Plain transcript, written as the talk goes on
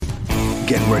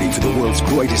Get ready for the world's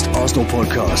greatest Arsenal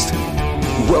podcast.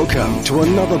 Welcome to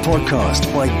another podcast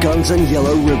by Guns and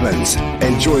Yellow Ribbons.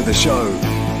 Enjoy the show.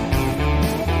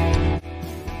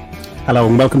 Hello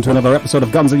and welcome to another episode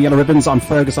of Guns and Yellow Ribbons. I'm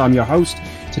Fergus, I'm your host.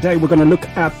 Today we're going to look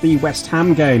at the West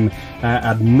Ham game,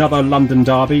 another London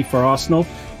derby for Arsenal,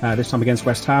 this time against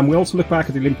West Ham. We also look back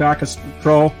at the Olympiacos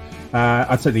draw,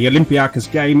 the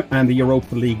Olympiacos game and the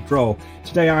Europa League draw.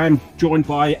 Today I am joined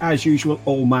by, as usual,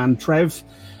 old man Trev,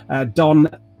 Dan,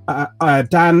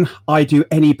 I do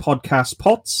any podcast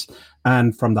pots,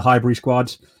 and from the Highbury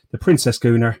squad, the Princess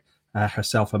Gooner,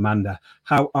 herself, Amanda.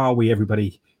 How are we,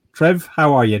 everybody? Trev,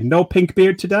 how are you? No pink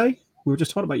beard today? We were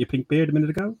just talking about your pink beard a minute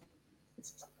ago.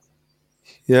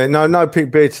 Yeah, no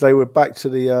pink beard today. We're back to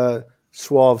the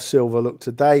suave silver look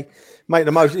today. Make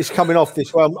the most. It's coming off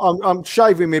this way. I'm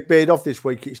shaving my beard off this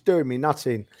week. It's doing me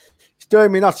nutting. It's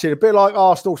doing me nutting. A bit like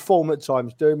Arsenal's form at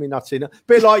times, doing me nutting. A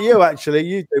bit like you, actually.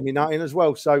 You do me nutting as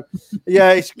well. So,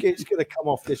 yeah, it's going to come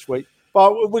off this week.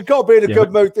 But we've got to be in a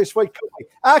good mood this week, couldn't we?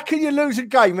 How can you lose a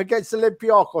game against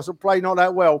Olympiacos and play not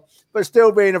that well, but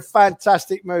still be in a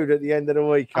fantastic mood at the end of the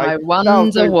week? Eh? I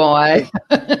wonder why.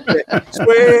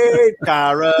 Sweet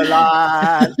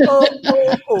Caroline.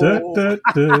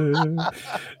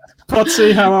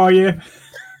 Potsy, how are you?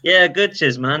 Yeah, good,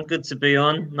 cheers, man. Good to be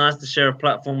on. Nice to share a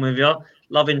platform with you.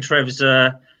 Loving Trev's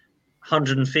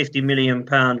 £150 million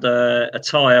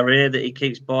attire here that he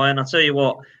keeps buying. I tell you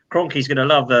what, Kroenke's going to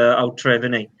love old Trev,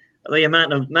 isn't he? The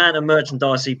amount of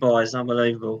merchandise he buys is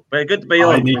unbelievable. But good to be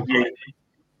on with you.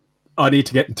 I need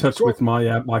to get in touch with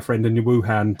my friend in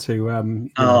Wuhan to.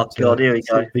 God, here we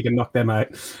go. He can knock them out.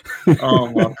 Oh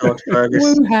my God,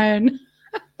 Fergus. Wuhan.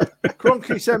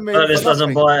 Kroenke sent me. Fergus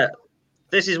doesn't buy it.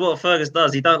 This is what Fergus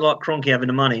does. He don't like Kroenke having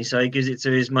the money, so he gives it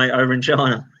to his mate over in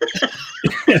China.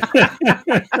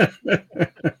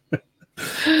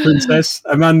 Princess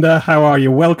Amanda, how are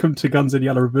you? Welcome to Guns and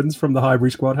Yellow Ribbons from the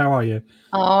Highbury squad. How are you?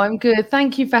 Oh, I'm good.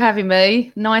 Thank you for having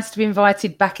me. Nice to be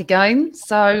invited back again.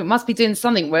 So must be doing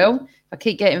something well. I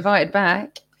keep getting invited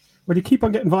back. Well, you keep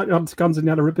on getting invited onto Guns and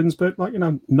Yellow Ribbons, but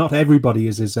not everybody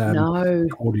is as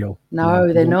cordial.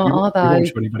 No, they're not, are they? We won't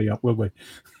show anybody up, will we?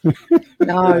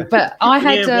 No, but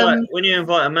when you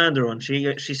invite Amanda on,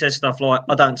 she says stuff like,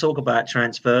 "I don't talk about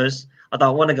transfers. I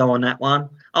don't want to go on that one.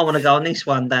 I want to go on this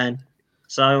one, Dan."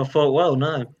 So I thought, well,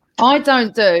 no. I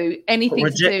don't do anything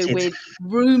to do with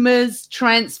rumours,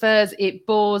 transfers. It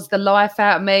bores the life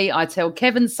out of me. I tell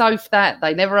Kevin Soph that.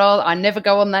 They never are. I never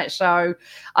go on that show.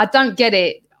 I don't get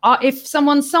it. If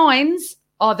someone signs,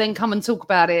 I'll then come and talk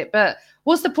about it. But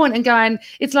what's the point in going?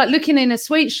 It's like looking in a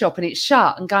sweet shop and it's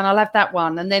shut and going, I'll have that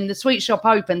one. And then the sweet shop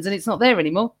opens and it's not there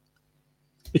anymore.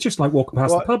 It's just like walking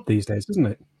past the pub these days, isn't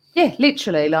it? Yeah,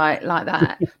 literally like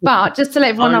that. But just to let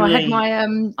everyone know,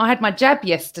 I had my jab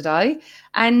yesterday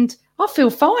and I feel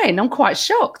fine. I'm quite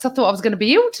shocked. I thought I was going to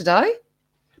be ill today.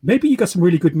 Maybe you got some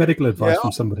really good medical advice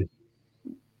from somebody.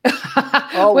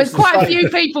 Well, quite a few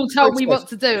people told me what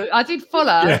to do. I did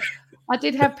follow. Yeah. I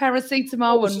did have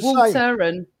paracetamol and water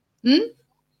and.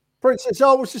 Princess,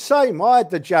 I was the same. I had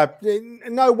the jab.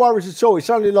 No worries at all. It's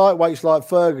only lightweights like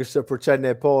Fergus that pretend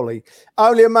they're poorly.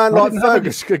 Only a man like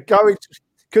Fergus could go into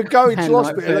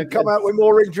hospital and come out with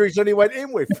more injuries than he went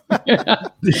in with.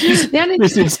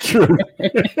 This is true.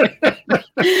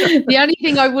 The only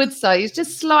thing I would say is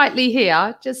just slightly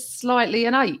here, just slightly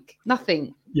an ache.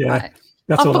 Nothing. Yeah.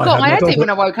 I forgot I had it when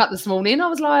I woke up this morning. I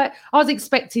was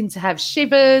expecting to have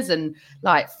shivers and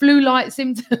like flu-like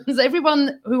symptoms.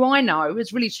 Everyone who I know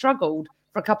has really struggled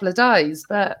for a couple of days,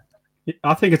 but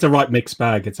I think it's a right mixed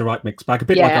bag. It's a right mixed bag. A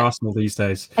bit like Arsenal these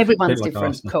days. Everyone's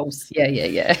different, of course.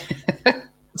 Yeah.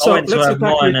 So I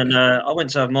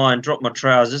went to have mine, dropped my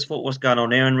trousers, thought what's going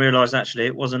on here, and realised actually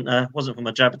it wasn't from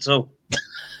a jab at all.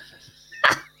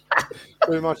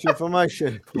 Too much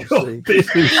information. I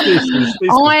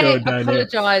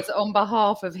apologise on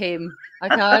behalf of him.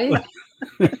 Okay,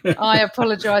 I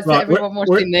apologise to everyone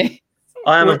watching this.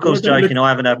 I am, of course, joking. I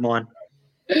haven't had mine.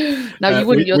 No, you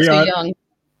wouldn't. You're too young.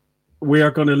 We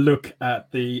are going to look at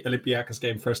the Olympiacos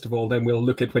game first of all. Then we'll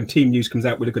look at when team news comes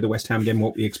out. We'll look at the West Ham game,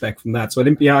 what we expect from that. So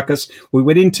Olympiacos, we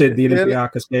went into the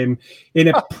Olympiacos game in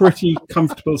a pretty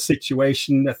comfortable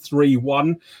situation, a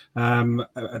 3-1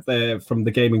 from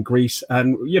the game in Greece.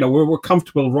 And, we were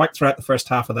comfortable right throughout the first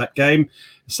half of that game.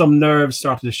 Some nerves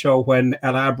started to show when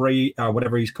El Abri, or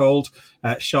whatever he's called,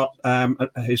 shot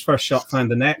his first shot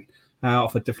found the net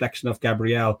off a deflection of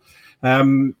Gabriel.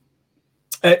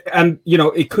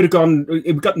 It could have gone.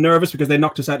 We got nervous because they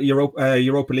knocked us out of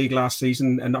Europa League last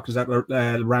season and knocked us out of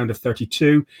the round of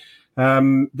 32.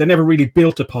 They never really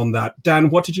built upon that.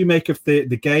 Dan, what did you make of the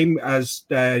game as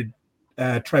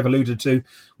Trev alluded to,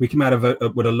 we came out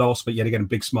of with a loss, but yet again, a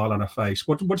big smile on our face.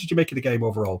 What did you make of the game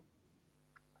overall?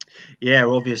 Yeah,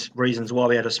 obvious reasons why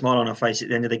we had a smile on our face at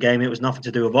the end of the game. It was nothing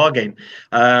to do with our game.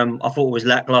 I thought it was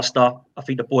lackluster. I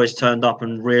think the boys turned up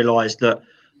and realised that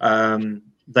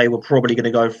they were probably going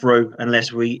to go through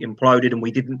unless we imploded, and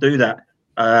we didn't do that.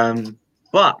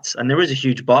 But, and there is a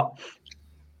huge but,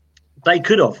 they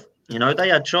could have. You know, they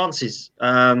had chances.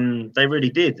 They really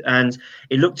did. And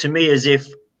it looked to me as if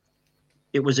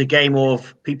it was a game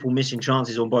of people missing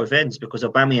chances on both ends, because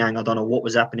Aubameyang, I don't know what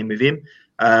was happening with him.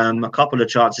 A couple of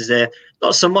chances there.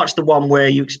 Not so much the one where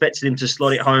you expected him to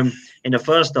slot it home in the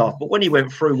first half, but when he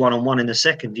went through one-on-one in the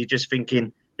second, you're just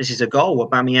thinking, this is a goal.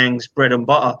 Aubameyang's bread and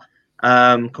butter.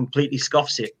 Completely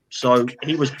scuffs it. So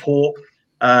he was poor.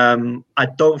 I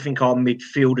don't think our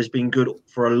midfield has been good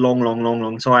for a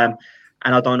long time.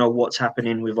 And I don't know what's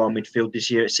happening with our midfield this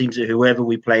year. It seems that whoever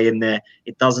we play in there,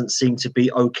 it doesn't seem to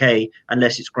be okay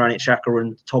unless it's Granit Xhaka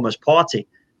and Thomas Partey.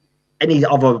 Any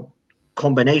other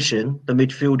combination, the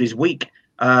midfield is weak.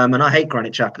 And I hate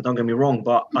Granit Xhaka, don't get me wrong,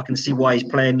 but I can see why he's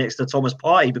playing next to Thomas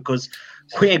Partey, because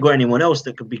we ain't got anyone else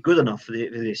that could be good enough for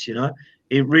this, you know?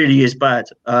 It really is bad.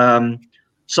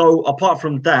 So apart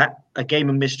from that, a game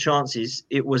of missed chances,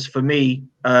 it was for me,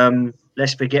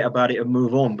 let's forget about it and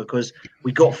move on, because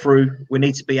we got through. We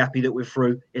need to be happy that we're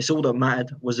through. It's all that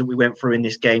mattered was that we went through in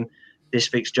this game, this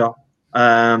fixture.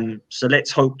 So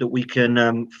let's hope that we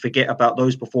can forget about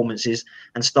those performances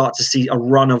and start to see a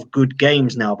run of good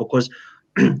games now, because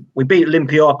we beat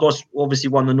Olympiacos, obviously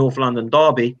won the North London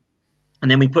derby,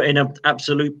 and then we put in an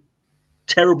absolute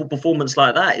terrible performance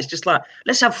like that. It's just like,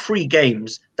 let's have 3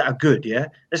 games that are good, yeah?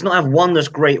 Let's not have one that's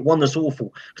great, one that's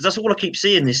awful, because that's all I keep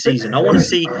seeing this season. I want to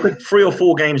see 3 or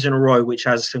 4 games in a row which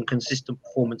has some consistent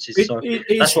performances. So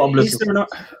that's what I'm looking for.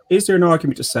 Is there an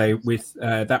argument to say with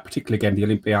that particular game, the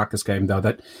Olympiacos game, though,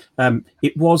 that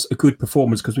it was a good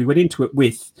performance because we went into it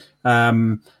with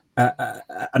an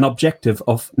objective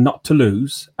of not to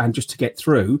lose and just to get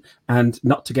through and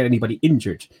not to get anybody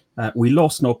injured. We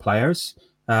lost no players.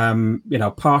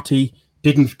 Partey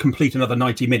didn't complete another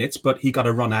 90 minutes, but he got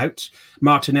a run out.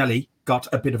 Martinelli got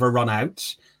a bit of a run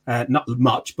out, not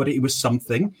much, but it was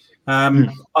something.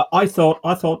 I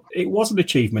thought it was an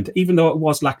achievement, even though it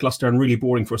was lackluster and really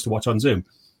boring for us to watch on Zoom.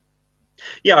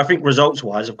 Yeah, I think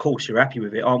results-wise, of course, you're happy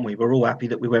with it, aren't we? We're all happy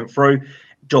that we went through,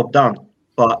 job done.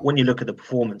 But when you look at the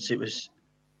performance, it was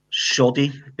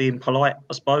shoddy, being polite,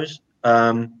 I suppose.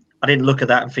 I didn't look at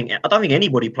that and think, I don't think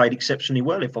anybody played exceptionally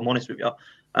well, if I'm honest with you.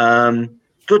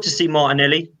 Good to see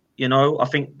Martinelli. You know, I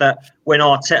think that when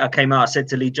Arteta came out, I said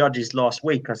to Lee Judges last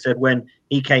week, I said when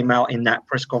he came out in that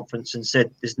press conference and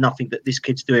said, there's nothing that this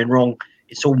kid's doing wrong,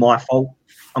 it's all my fault.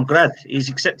 I'm glad he's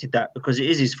accepted that, because it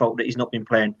is his fault that he's not been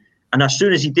playing. And as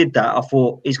soon as he did that, I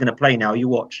thought, he's going to play now, you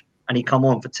watch. And he come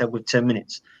on with 10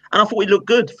 minutes. And I thought he looked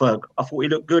good, Ferg. I thought he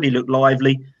looked good. He looked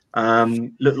lively.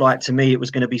 Looked like to me it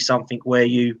was going to be something where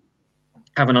you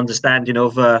have an understanding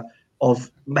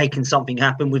of making something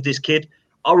happen with this kid.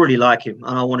 I really like him,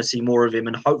 and I want to see more of him,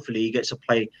 and hopefully he gets to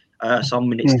play some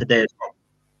minutes today as well.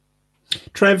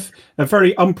 Trev, a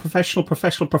very unprofessional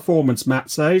performance, Matt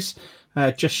says.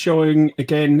 Just showing,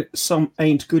 again, some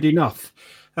ain't good enough.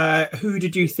 Who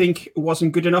did you think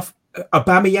wasn't good enough?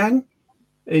 Aubameyang?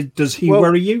 Does he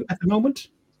worry you at the moment?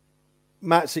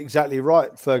 Matt's exactly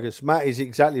right, Fergus. Matt is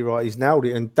exactly right. He's nailed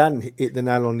it, and Dan hit the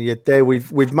nail on the head there.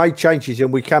 We've made changes,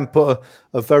 and we can put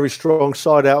a very strong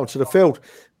side out onto the field.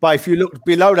 But if you look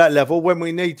below that level, when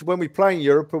we play in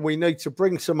Europe and we need to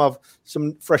bring some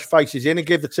fresh faces in and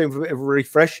give the team a bit of a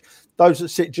refresh, those that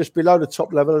sit just below the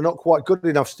top level are not quite good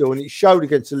enough still, and it showed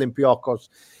against Olympiacos.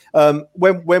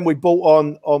 When we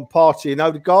bought on Partey and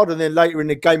Odegaard, and then later in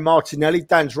the game Martinelli.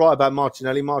 Dan's right about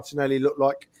Martinelli. Martinelli looked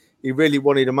like he really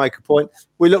wanted to make a point.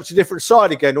 We looked a different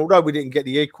side again. Although we didn't get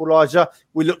the equaliser,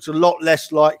 we looked a lot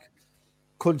less like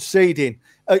conceding.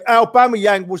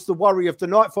 Aubameyang was the worry of the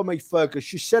night for me,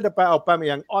 Fergus. You said about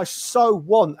Aubameyang, I so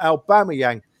want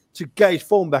Aubameyang to get his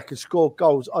form back and score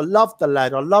goals. I love the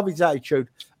lad. I love his attitude.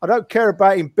 I don't care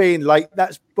about him being late.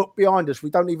 That's put behind us. We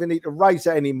don't even need to raise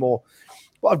that anymore.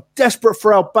 But I'm desperate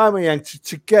for Aubameyang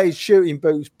to get his shooting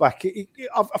boots back.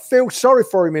 I feel sorry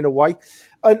for him in a way.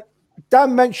 And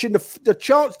Dan mentioned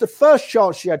the first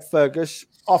chance he had, Fergus.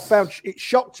 I found it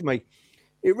shocked me.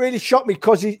 It really shocked me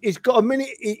because he's got a minute.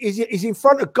 He's in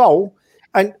front of goal,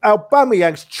 and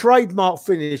Aubameyang's trademark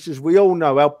finish, as we all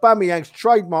know, Aubameyang's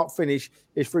trademark finish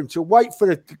is for him to wait for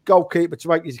the goalkeeper to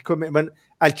make his commitment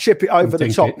and chip it over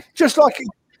the top, just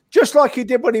like he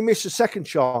did when he missed the second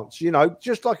chance.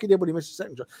 Just like he did when he missed the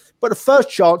second chance. But the first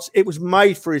chance, it was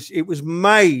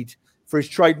made for his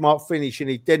trademark finish, and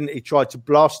he didn't. He tried to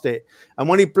blast it. And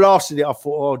when he blasted it, I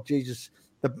thought, oh, Jesus,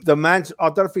 the man's, I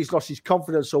don't know if he's lost his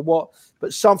confidence or what,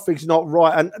 but something's not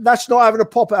right. And that's not having a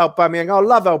pop at Aubameyang. I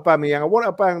love Aubameyang. I want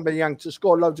Aubameyang to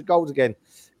score loads of goals again.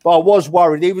 But I was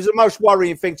worried. He was the most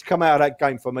worrying thing to come out of that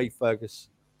game for me, Fergus,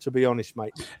 to be honest,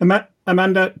 mate.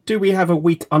 Amanda, do we have a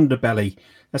weak underbelly?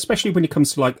 Especially when it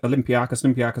comes to like Olympiacos.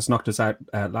 Olympiacos knocked us out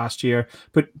last year.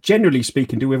 But generally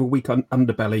speaking, do we have a weak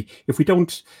underbelly? If we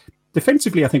don't,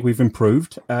 defensively, I think we've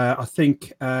improved. I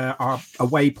think our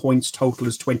away points total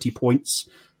is 20 points,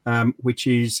 which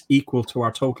is equal to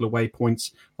our total away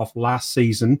points of last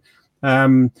season.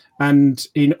 And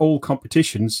in all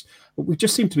competitions, we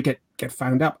just seem to get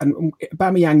found up. And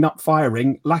Aubameyang not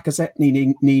firing, Lacazette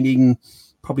needing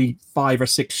probably 5 or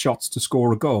 6 shots to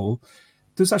score a goal.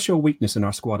 Does that show weakness in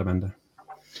our squad, Amanda?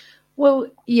 Well,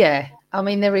 yeah. I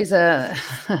mean, there is a...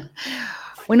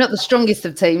 We're not the strongest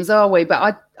of teams, are we?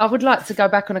 But I would like to go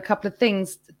back on a couple of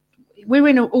things. We were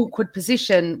in an awkward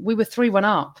position. We were 3-1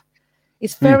 up.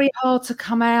 It's very hard to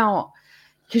come out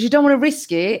because you don't want to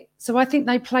risk it. So I think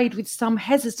they played with some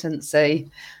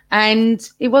hesitancy. And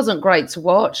it wasn't great to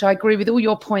watch. I agree with all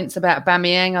your points about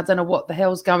Aubameyang. I don't know what the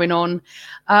hell's going on.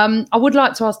 I would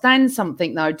like to ask Dan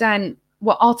something, though. Dan,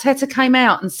 Arteta came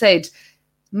out and said,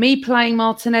 not playing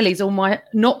Martinelli's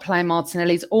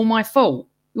all my fault.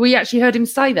 We actually heard him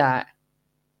say that.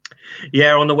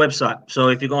 Yeah, on the website. So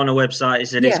if you go on the website, he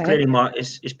said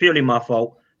it's purely my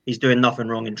fault. He's doing nothing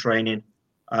wrong in training.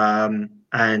 And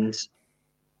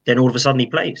then all of a sudden he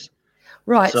plays.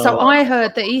 Right. So I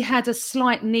heard that he had a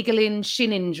slight niggling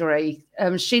shin injury,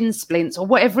 shin splints or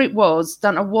whatever it was.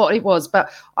 Don't know what it was,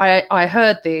 but I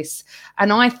heard this.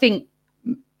 And I think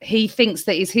he thinks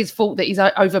that it's his fault that he's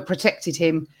overprotected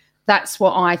him. That's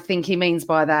what I think he means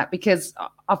by that, because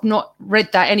I've not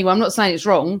read that anyway. I'm not saying it's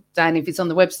wrong, Dan, if it's on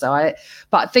the website,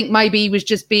 but I think maybe he was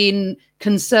just being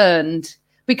concerned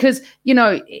because, you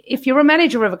know, if you're a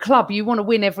manager of a club, you want to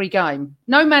win every game.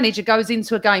 No manager goes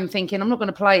into a game thinking, I'm not going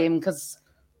to play him because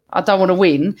I don't want to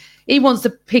win. He wants to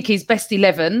pick his best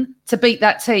 11 to beat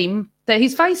that team that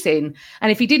he's facing.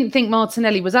 And if he didn't think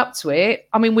Martinelli was up to it,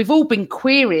 I mean, we've all been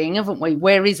querying, haven't we?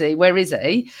 Where is he? Where is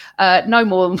he? No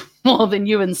more than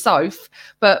you and Soph.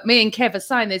 But me and Kev are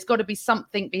saying there's got to be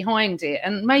something behind it.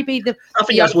 And maybe I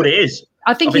think that's what it is.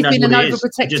 I think he's been an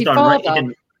overprotective father.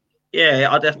 I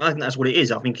think that's what it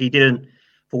is. I think he didn't,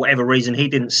 for whatever reason, he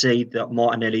didn't see that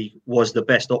Martinelli was the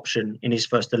best option in his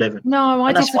first 11. No,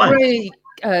 I disagree,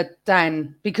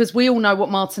 Dan, because we all know what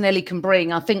Martinelli can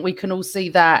bring. I think we can all see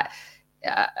that.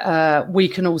 But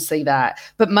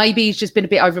maybe he's just been a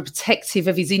bit overprotective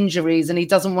of his injuries and he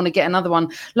doesn't want to get another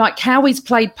one. Like how he's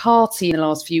played Partey in the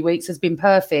last few weeks has been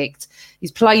perfect.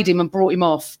 He's played him and brought him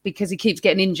off because he keeps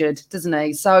getting injured, doesn't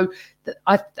he? So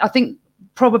I think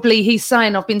probably he's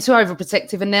saying I've been too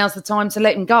overprotective and now's the time to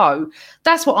let him go.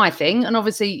 That's what I think. And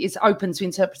obviously it's open to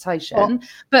interpretation.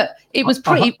 But it was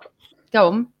pretty... Go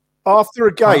on. After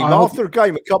a game a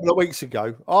couple of weeks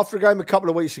ago,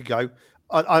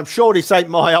 I'm sure this ain't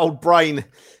my old brain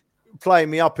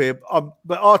playing me up here,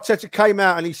 but Arteta came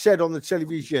out and he said on the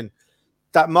television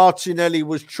that Martinelli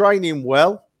was training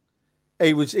well.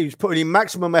 He was putting in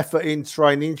maximum effort in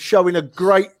training, showing a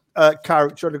great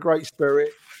character and a great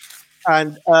spirit,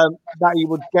 and that he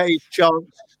would get his chance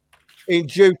in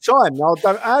due time. Now,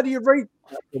 how do you read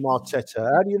that from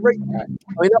Arteta? How do you read that?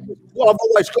 I mean, I've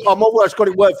always got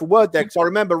it word for word there because I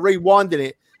remember rewinding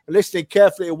it and listening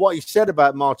carefully to what he said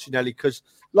about Martinelli, because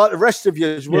like the rest of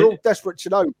you, we're all desperate to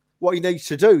know what he needs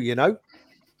to do, you know?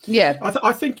 Yeah.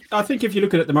 I think if you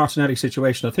look at the Martinelli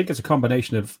situation, I think it's a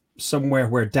combination of somewhere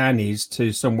where Dan is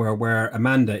to somewhere where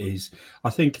Amanda is.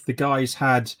 I think the guy's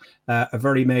had a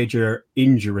very major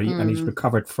injury and he's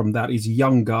recovered from that. He's a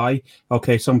young guy.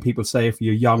 Okay, some people say if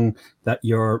you're young that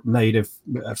you're made of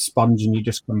sponge and you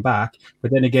just come back.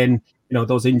 But then again, you know,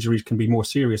 those injuries can be more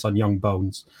serious on young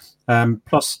bones.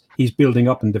 Plus, he's building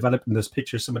up and developing. There's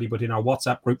pictures somebody put in our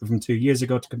WhatsApp group of him 2 years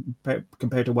ago to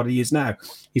compare to what he is now.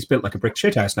 He's built like a brick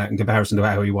shithouse now in comparison to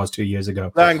how he was 2 years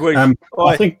ago. Language.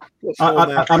 I think it's a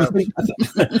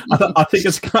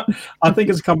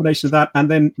combination of that, and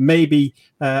then maybe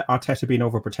Arteta being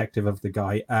overprotective of the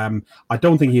guy. I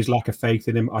don't think he has lack of faith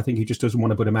in him. I think he just doesn't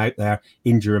want to put him out there,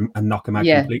 injure him, and knock him out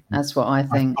completely. That's what I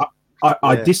think.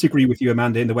 I disagree with you,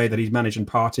 Amanda, in the way that he's managing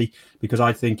Partey, because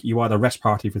I think you either rest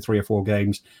Partey for 3 or 4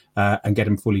 games and get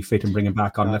him fully fit and bring him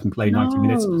back on, let him play 90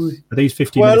 minutes. For these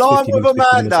 50 minutes, I'm with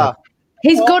Amanda.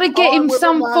 He's got to get him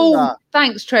some form.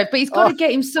 Thanks, Trev. But he's got to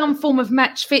get him some form of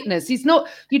match fitness. He's not.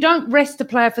 You don't rest a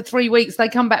player for 3 weeks. They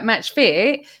come back match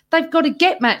fit. They've got to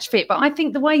get match fit. But I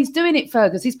think the way he's doing it,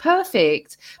 Fergus, is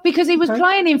perfect because he was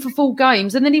playing him for full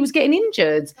games and then he was getting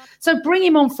injured. So bring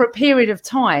him on for a period of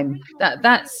time.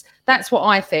 That's what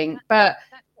I think. But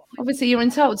obviously, you're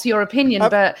entitled to your opinion.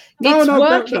 But it's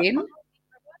working. No.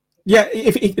 Yeah.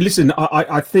 Listen,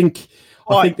 I think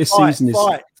this season is.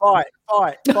 Fight.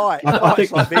 I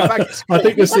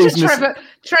think this season is.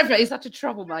 Trevor is such a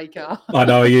troublemaker. I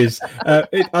know he is.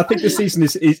 I think this season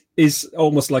is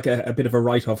almost like a bit of a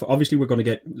write-off. Obviously, we're going to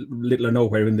get little or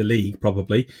nowhere in the league,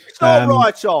 probably. It's not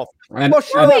write-off. Hang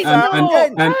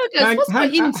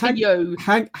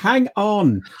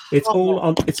on. It's all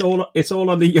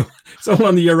on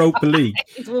the Europa League.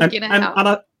 He's walking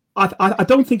out. I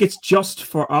don't think it's just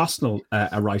for Arsenal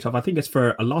a write-off. I think it's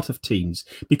for a lot of teams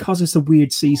because it's a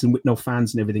weird season with no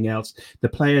fans and everything else. The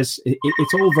players,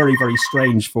 it's all very, very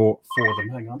strange for them.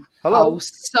 Hang on. Hello. Oh,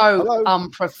 so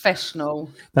unprofessional.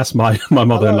 That's my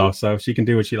mother-in-law, so she can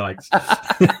do what she likes.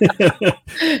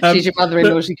 She's your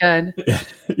mother-in-law, she can.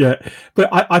 Yeah, but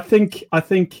I think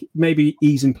maybe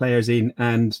easing players in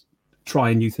and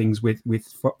trying new things with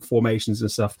formations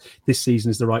and stuff. This season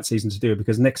is the right season to do it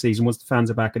because next season, once the fans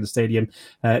are back in the stadium,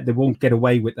 they won't get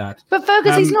away with that. But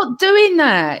Fergus, he's not doing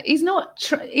that. He's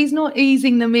not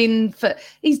easing them in.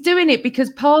 He's doing it because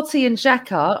Partey and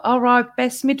Xhaka are our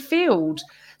best midfield.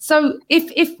 So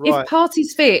if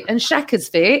Partey's fit and Xhaka's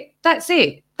fit, that's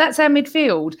it. That's our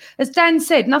midfield. As Dan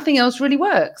said, nothing else really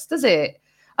works, does it?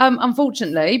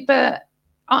 Unfortunately, but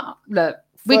look.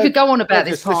 We could go on about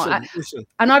this part, listen.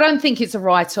 And I don't think it's a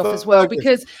write-off as well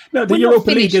because the Europa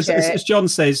League, as John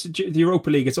says, the Europa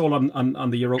League. It's all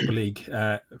on the Europa League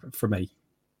for me.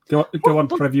 Go on,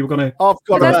 Trev. You were going to.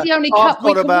 That's the only cup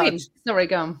we can win. Sorry,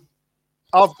 go on.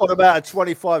 I've got about a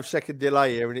 25-second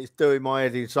delay here, and it's doing my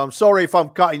head in. So I'm sorry if I'm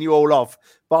cutting you all off,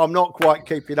 but I'm not quite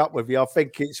keeping up with you. I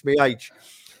think it's my age.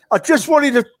 I just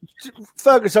wanted to,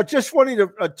 Fergus,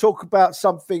 talk about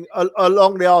something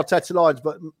along the Arteta lines,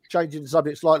 but changing the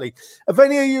subject slightly. Have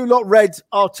any of you lot read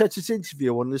Arteta's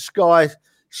interview on the Sky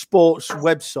Sports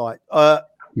website app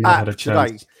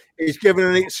today? He's given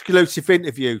an exclusive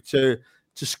interview to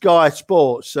Sky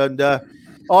Sports, and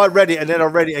I read it, and then I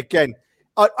read it again.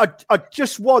 I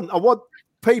want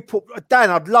people, Dan,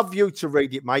 I'd love you to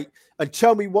read it, mate, and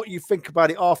tell me what you think about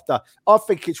it after. I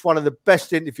think it's one of the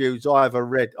best interviews I've ever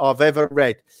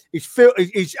read.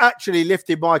 He's actually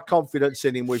lifted my confidence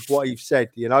in him with what he's said,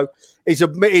 you know. He's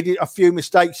admitted a few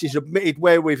mistakes, he's admitted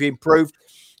where we've improved,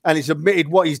 and he's admitted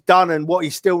what he's done and what he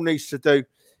still needs to do.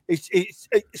 It's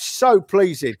so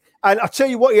pleasing. And I'll tell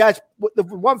you what he has, the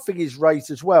one thing he's raised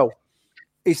as well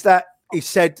is that he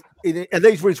said, and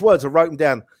these were his words, I wrote them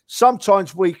down,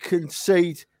 sometimes we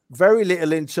concede very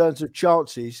little in terms of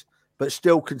chances, but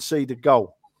still concede a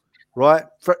goal, right?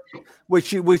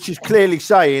 Which is clearly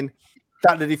saying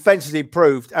that the defence has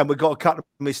improved and we've got to cut the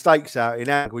mistakes out in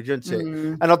language, isn't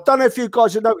it? And I don't know if you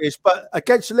guys have noticed, but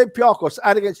against Olympiacos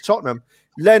and against Tottenham,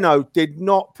 Leno did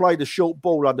not play the short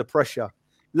ball under pressure.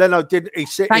 Leno did. He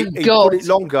put it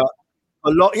longer. A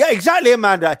lot. Yeah, exactly,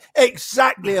 Amanda.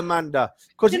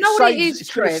 Because you know what it is,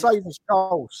 it's going to save us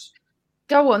goals.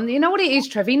 Go on. You know what it is,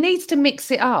 Trev? He needs to mix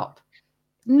it up.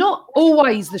 Not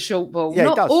always the short ball,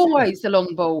 not always the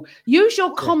long ball. Use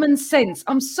your common sense.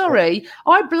 I'm sorry.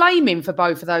 I blame him for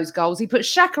both of those goals. He put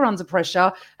Xhaka under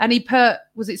pressure and he put,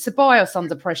 was it Ceballos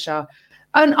under pressure?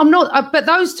 And I'm not, but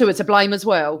those two are to blame as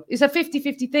well. It's a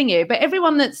 50-50 thing here. But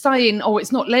everyone that's saying, oh,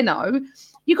 it's not Leno,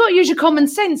 you got to use your common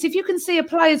sense. If you can see a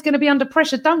player's going to be under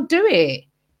pressure, don't do it.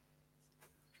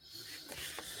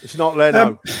 It's not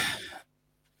Leno.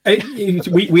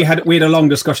 We had a long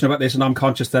discussion about this, and I'm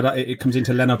conscious that it comes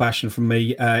into Leno bashing from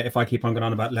me. If I keep on going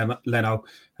on about Leno,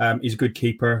 he's a good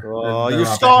keeper. Oh, you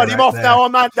started him off now,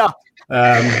 Amanda.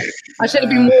 I should have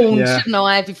been warned, shouldn't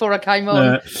I, before I came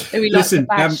on? Listen,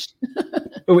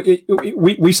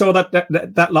 we saw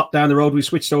that lot down the road. We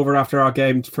switched over after our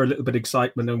game for a little bit of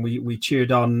excitement, and we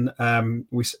cheered on.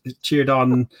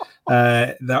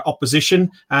 The opposition,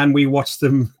 and we watched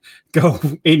them go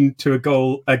into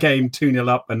a game 2-0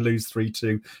 up and lose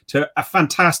 3-2 to a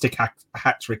fantastic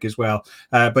hat trick as well.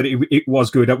 But it was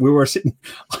good. I was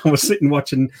sitting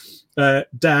watching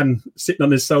Dan sitting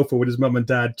on his sofa with his mum and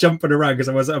dad, jumping turn around because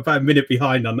I was about a minute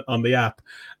behind on the app,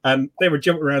 and they were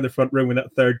jumping around the front room when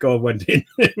that third goal went in.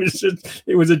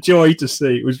 It was a joy to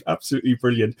see. It was absolutely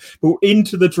brilliant. But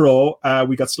into the draw,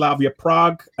 we got Slavia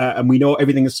Prague, and we know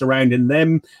everything is surrounding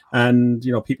them. And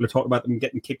people are talking about them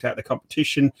getting kicked out of the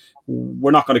competition.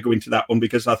 We're not going to go into that one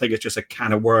because I think it's just a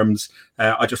can of worms.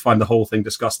 I just find the whole thing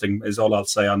disgusting. Is all I'll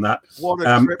say on that. What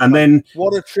a trip!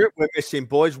 What a trip we're missing,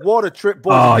 boys! What a trip,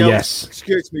 boys! Oh yes.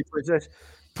 Excuse me, Princess.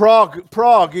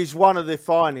 Prague is one of the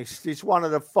finest. It's one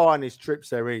of the finest trips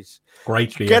there is.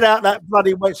 Great beer. Get out that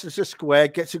bloody Westminster Square.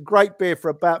 Get some great beer for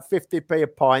about 50p a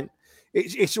pint.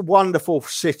 It's a wonderful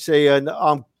city, and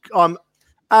I'm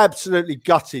absolutely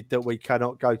gutted that we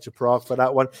cannot go to Prague for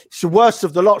that one. It's the worst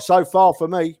of the lot so far for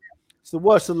me. It's the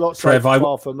worst of the lot so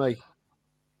far for me.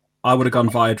 I would have gone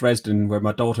via Dresden, where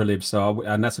my daughter lives,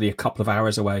 and that's only a couple of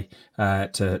hours away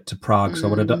to Prague. So I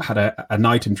would have had a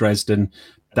night in Dresden,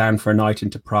 down for a night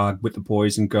into Prague with the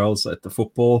boys and girls at the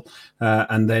football,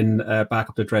 and then back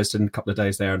up to Dresden, a couple of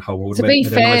days there and home. To be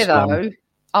fair, though,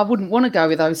 I wouldn't want to go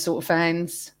with those sort of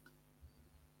fans.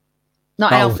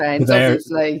 Not our fans,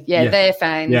 obviously. Yeah, their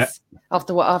fans,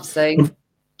 after what I've seen.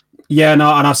 Yeah,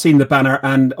 no, and I've seen the banner,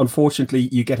 and unfortunately,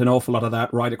 you get an awful lot of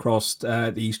that right across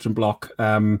the Eastern Bloc.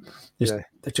 They're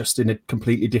just in a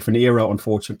completely different era,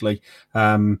 unfortunately.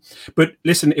 But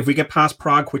listen, if we get past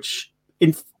Prague, which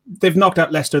they've knocked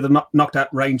out Leicester, they've knocked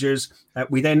out Rangers,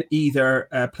 we then either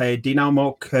play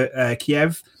Dynamo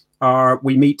Kiev, or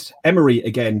we meet Emery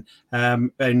again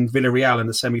in Villarreal in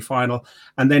the semi-final.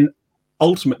 And then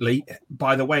ultimately,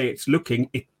 by the way it's looking,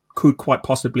 it could quite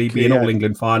possibly be an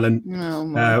All-England final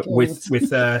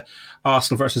with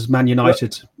Arsenal versus Man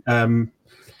United. I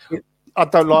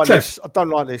don't like this. I don't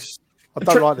like this. I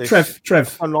don't like this.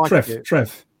 Trev. Don't like it.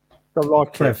 Don't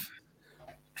like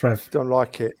it. Don't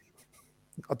like it.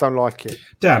 I don't like it.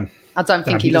 Dan. I don't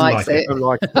think he likes it. I don't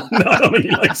like it. No, I don't think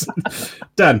he likes it.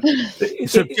 Dan.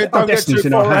 Don't get too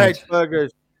far ahead,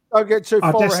 Burgers. Don't get too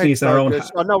far ahead,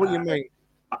 Burgers. I know what you mean.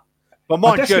 But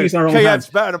mind you, Kiev's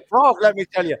better than Prague, let me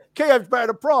tell you. Kiev's better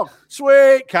than Prague.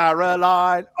 Sweet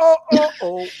Caroline.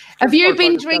 Oh. Have you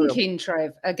been drinking,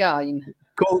 Trev, again?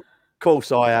 Of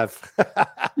course I have.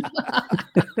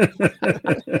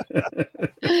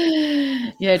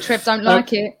 Yeah, Trev don't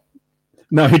like it.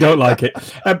 No, he don't like it.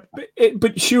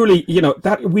 But surely,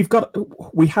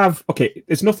 that we have. Okay,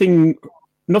 there's nothing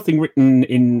written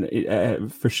in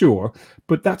for sure,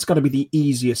 but that's got to be the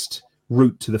easiest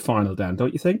route to the final, Dan,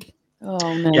 don't you think? Oh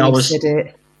no, yeah, I was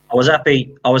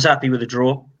happy. I was happy with the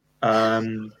draw.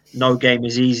 No game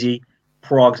is easy.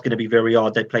 Prague's going to be very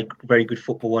hard. They play very good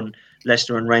football, and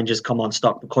Leicester and Rangers come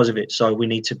unstuck because of it. So we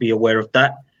need to be aware of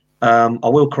that. I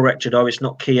will correct you though. It's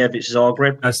not Kiev. It's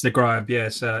Zagreb. That's Zagreb.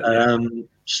 Yes.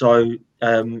 So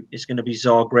it's going to be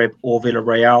Zagreb or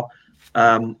Villarreal.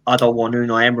 I don't want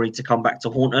Unai Emery to come back to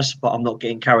haunt us, but I'm not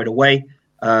getting carried away.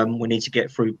 We need to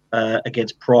get through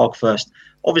against Prague first.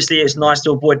 Obviously, it's nice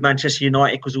to avoid Manchester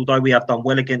United because although we have done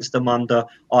well against them under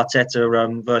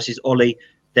Arteta versus Ole,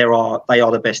 they are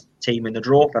the best team in the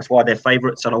draw. That's why they're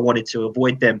favourites, and I wanted to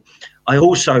avoid them. I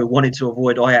also wanted to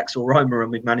avoid Ajax or Roma, and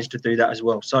we've managed to do that as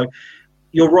well. So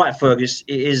you're right, Fergus.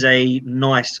 It is a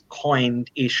nice,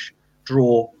 kind-ish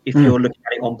draw if you're looking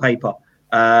at it on paper.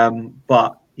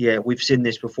 But yeah, we've seen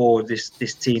this before with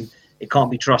this team. It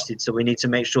can't be trusted. So we need to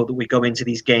make sure that we go into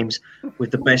these games with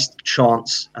the best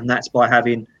chance, and that's by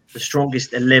having the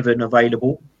strongest 11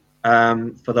 available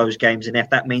for those games. And if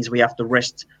that means we have to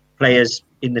rest players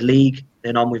in the league,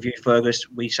 then I'm with you, Fergus.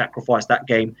 We sacrifice that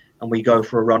game and we go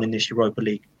for a run in this Europa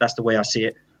League. That's the way I see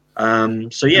it.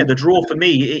 So yeah, the draw for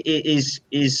me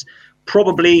is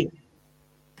probably,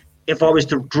 if I was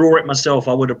to draw it myself,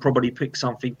 I would have probably picked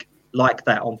something like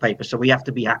that on paper. So we have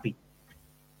to be happy.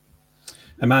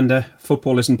 Amanda,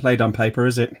 football isn't played on paper,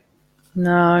 is it?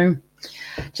 No.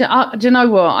 Do you know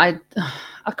what? I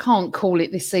can't call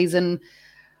it this season.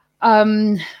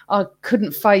 I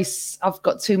couldn't face. I've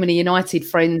got too many United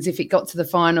friends. If it got to the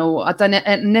final, I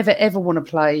never ever want to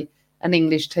play an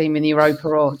English team in the Europa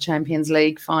or Champions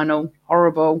League final.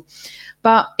 Horrible.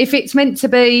 But if it's meant to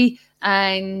be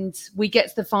and we get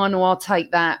to the final, I'll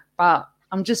take that. But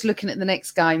I'm just looking at the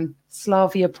next game,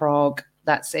 Slavia Prague.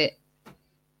 That's it.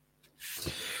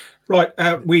 Right,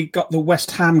 we got the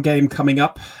West Ham game coming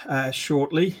up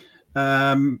shortly,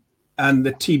 and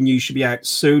the team news should be out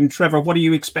soon. Trevor, what are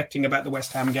you expecting about the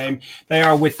West Ham game? They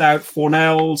are without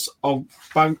Fornells,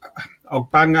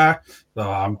 Ogbanga.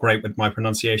 Oh, I'm great with my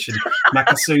pronunciation.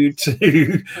 Makasut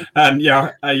and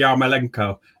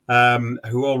Yarmolenko.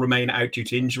 who all remain out due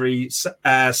to injury.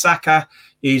 Saka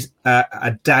is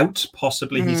a doubt,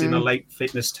 possibly. He's in a late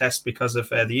fitness test because of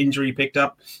the injury he picked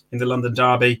up in the London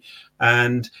derby.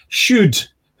 And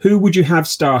who would you have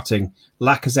starting,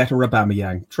 Lacazette or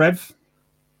Aubameyang? Trev?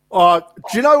 Do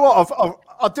you know what?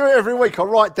 I do it every week. I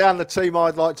write down the team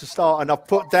I'd like to start, and I've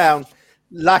put down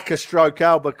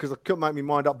Lacazette/Alba because I couldn't make my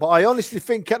mind up. But I honestly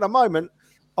think at the moment,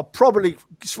 I'll probably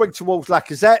swing towards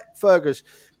Lacazette. Fergus,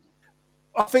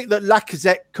 I think that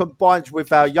Lacazette combines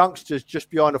with our youngsters just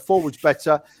behind the forwards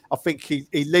better. I think he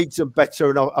leads them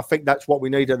better, and I think that's what we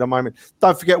need at the moment.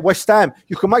 Don't forget West Ham.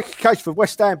 You can make a case for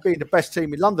West Ham being the best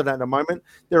team in London at the moment.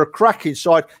 They're a cracking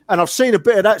side, and I've seen a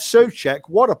bit of that Souček.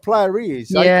 What a player he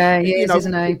is. Yeah, he is,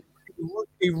 isn't he?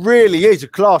 He really is a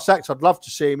class act. I'd love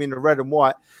to see him in the red and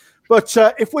white. But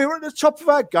if we were at the top of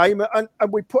our game and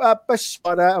we put our best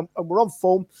side out and we're on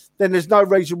form, then there's no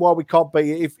reason why we can't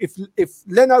beat it. If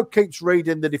Leno keeps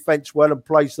reading the defence well and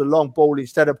plays the long ball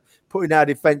instead of putting our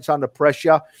defence under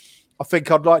pressure, I think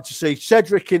I'd like to see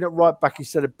Cedric in at right back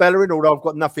instead of Bellerin, although I've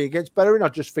got nothing against Bellerin. I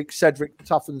just think Cedric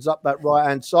toughens up that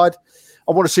right-hand side.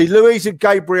 I want to see Luiz and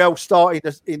Gabriel starting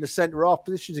in the centre-half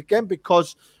positions again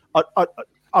because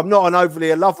I'm not an overly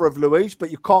a lover of Luiz, but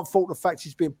you can't fault the fact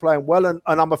he's been playing well. And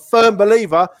I'm a firm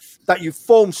believer that you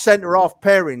form centre-half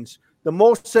pairings. The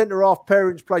more centre-half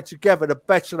pairings play together, the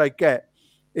better they get,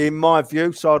 in my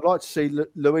view. So I'd like to see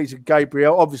Luiz and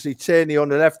Gabriel. Obviously, Tierney on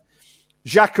the left.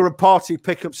 Xhaka and Partey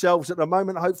pick themselves at the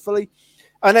moment, hopefully.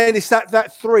 And then it's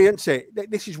that three, isn't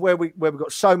it? This is where we've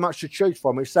got so much to choose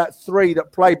from. It's that three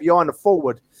that play behind the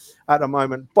forward at the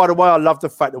moment. By the way, I love the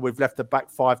fact that we've left the back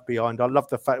five behind.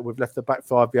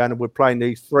 And we're playing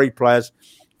these three players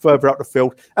further up the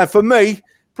field. And for me,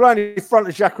 playing in front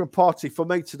of Xhaka and Partey, for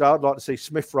me today, I'd like to see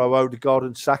Smith Rowe, Odegaard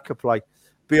and Saka play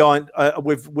behind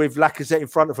with Lacazette in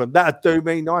front of them. That'd do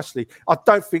me nicely. I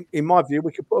don't think, in my view,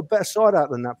 we could put a better side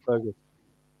out than that, Fergus.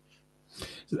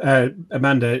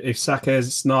 Amanda, if Saka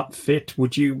is not fit,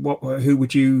 who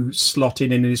would you slot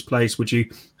in his place? Would you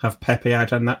have Pepe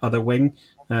out on that other wing?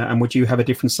 And would you have a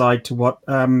different side to what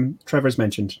Trevor's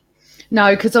mentioned?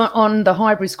 No, because on the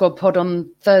Hybrid Squad pod on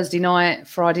Friday night,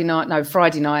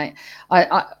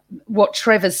 what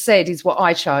Trevor said is what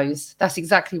I chose. That's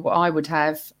exactly what I would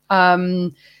have.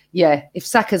 If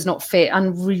Saka's not fit,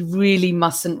 and we really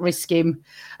mustn't risk him.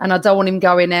 And I don't want him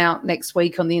going out next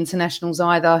week on the internationals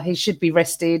either. He should be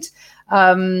rested.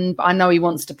 But I know he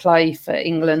wants to play for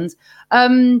England.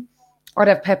 I'd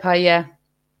have Pepe,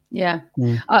 yeah.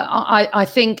 I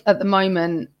think at the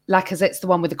moment, Lacazette's the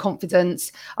one with the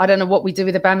confidence. I don't know what we do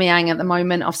with Aubameyang at the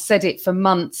moment. I've said it for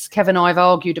months. Kevin and I have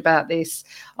argued about this.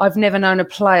 I've never known a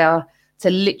player to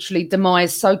literally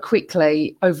demise so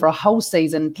quickly over a whole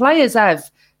season. Players have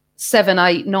 7,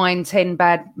 8, 9, 10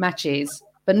 bad matches,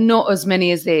 but not as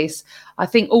many as this. I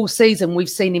think all season we've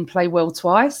seen him play well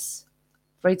 3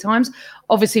 times.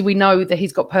 Obviously, we know that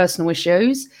he's got personal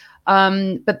issues,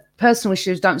 but personal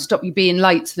issues don't stop you being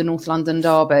late to the North London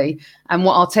derby. And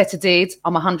what Arteta did,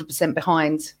 I'm 100%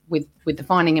 behind with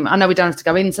defining him. I know we don't have to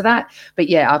go into that, but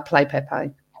yeah, I'd play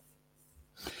Pepe.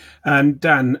 And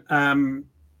Dan,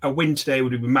 a win today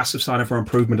would be a massive sign of our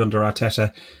improvement under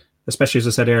Arteta, especially as I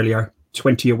said earlier,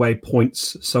 20 away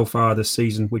points so far this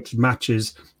season, which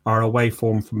matches our away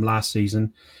form from last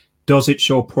season. Does it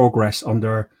show progress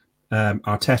under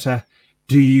Arteta?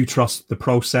 Do you trust the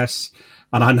process?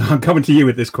 And I'm coming to you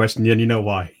with this question, and you know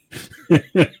why.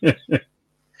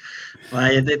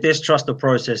 Well, this trust the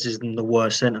process is the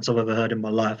worst sentence I've ever heard in my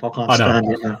life. I can't stand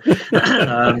it now.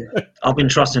 I've been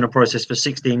trusting the process for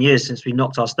 16 years since we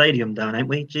knocked our stadium down, ain't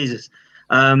we? Jesus.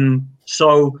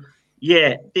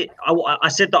 Yeah, I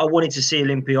said that I wanted to see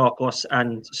Olympiacos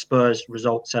and Spurs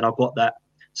results, and I got that.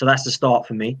 So that's the start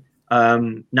for me.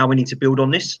 Now we need to build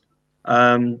on this.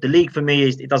 The league for me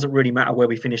it doesn't really matter where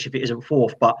we finish if it isn't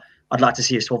fourth, but I'd like to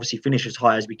see us obviously finish as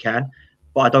high as we can.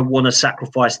 But I don't want to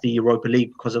sacrifice the Europa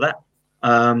League because of that.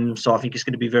 So I think it's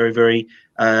going to be very, very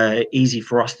easy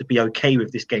for us to be okay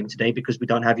with this game today because we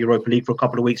don't have Europa League for a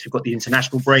couple of weeks. We've got the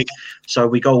international break, so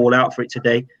we go all out for it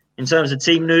today. In terms of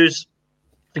team news,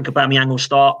 I think Aubameyang will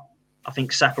start. I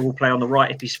think Saka will play on the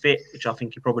right if he's fit, which I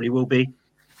think he probably will be.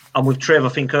 And with Trev, I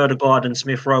think Odegaard and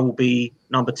Smith Rowe will be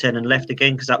number 10 and left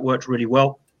again because that worked really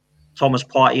well. Thomas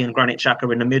Partey and Granit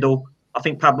Xhaka in the middle. I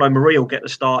think Pablo Mari will get the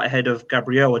start ahead of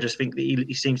Gabriel. I just think that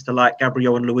he seems to like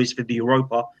Gabriel and Luiz for the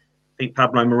Europa. I think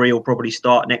Pablo Mari will probably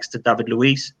start next to David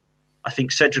Luiz. I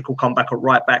think Cedric will come back at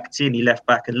right back, Tierney left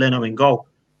back, and Leno in goal.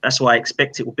 That's what I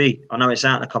expect it will be. I know it's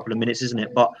out in a couple of minutes, isn't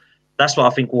it? But that's what I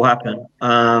think will happen.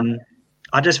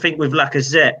 I just think with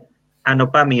Lacazette and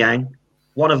Aubameyang,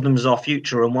 one of them is our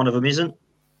future and one of them isn't.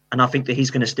 and I think that he's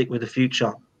going to stick with the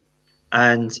future.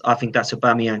 And I think that's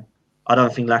Aubameyang. I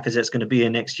don't think Lacazette's going to be here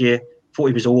next year. Thought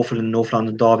he was awful in the North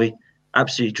London derby,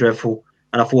 absolutely dreadful.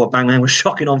 And I thought Aubameyang was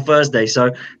shocking on Thursday.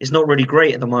 So it's not really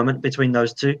great at the moment between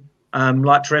those two.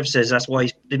 Like Trev says, that's why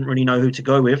he didn't really know who to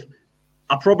go with.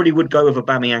 I probably would go with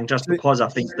Aubameyang just because I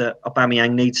think that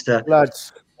Aubameyang needs to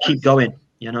keep going,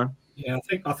 you know. Yeah, I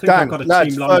think I've got a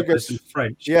team lined up in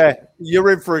French. Yeah, you're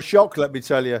in for a shock, let me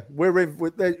tell you. We're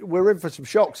in for some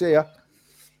shocks here.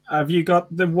 Have you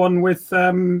got the one with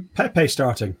Pepe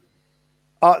starting?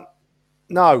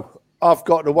 No, I've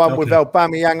got the one with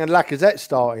Aubameyang and Lacazette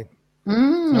starting.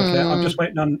 Okay, I'm just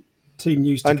waiting on team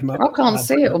news to come up. I can't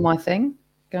see it on my thing.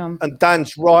 Go on. And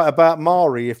Dan's right about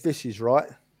Mari, if this is right.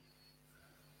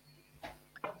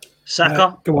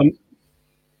 Saka? Go on.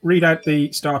 Read out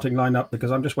the starting lineup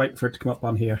because I'm just waiting for it to come up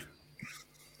on here.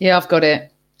 Yeah, I've got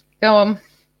it. Go on.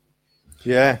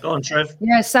 Yeah. Go on, Trev.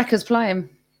 Yeah, Saka's playing.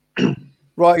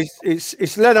 Right,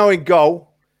 it's Leno in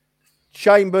goal,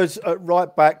 Chambers at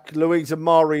right back, Louise and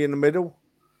Mari in the middle,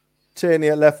 Tierney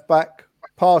at left back,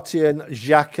 Partey and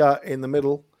Xhaka in the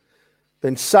middle,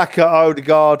 then Saka,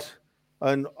 Odegaard,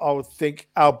 and I would think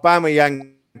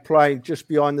Aubameyang playing just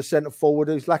behind the centre forward,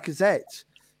 who's Lacazette.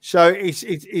 So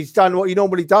he's done what he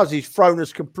normally does. He's thrown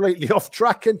us completely off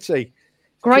track, hasn't he?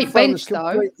 Great bench,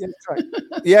 though.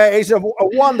 Yeah, it's a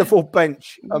wonderful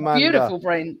bench, Amanda. Beautiful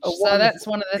bench. So that's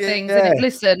one of the things. Yeah.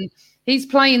 Listen, he's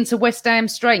playing to West Ham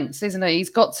strengths, isn't he?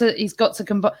 He's got to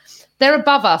combine. They're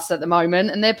above us at the moment,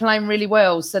 and they're playing really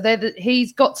well. So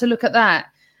he's got to look at that.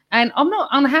 And I'm not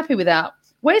unhappy with that.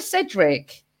 Where's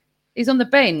Cedric? He's on the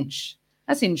bench.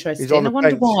 That's interesting. I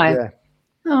wonder why. Yeah.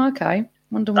 Oh, okay.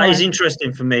 Wonder why. That is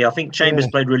interesting for me. I think Chambers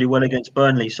played really well against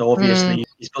Burnley, so obviously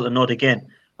he's got the nod again.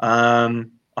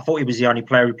 I thought he was the only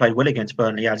player who played well against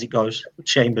Burnley, as it goes,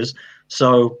 Chambers.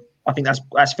 So I think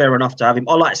that's fair enough to have him.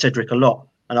 I like Cedric a lot,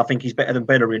 and I think he's better than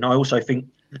Bellerin. I also think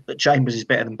that Chambers is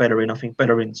better than Bellerin. I think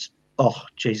Bellerin's,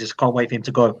 Jesus, can't wait for him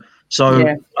to go.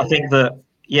 So I think that,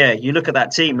 you look at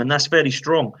that team, and that's fairly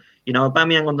strong. You know,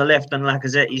 Aubameyang on the left and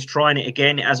Lacazette, he's trying it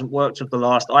again. It hasn't worked with the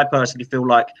last. I personally feel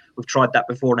like we've tried that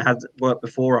before and it hasn't worked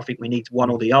before. I think we need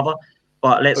one or the other.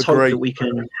 But let's hope that we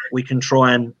can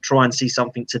try and see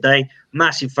something today.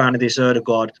 Massive fan of this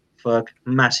Ødegaard, Ferg.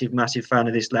 Massive fan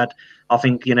of this lad. I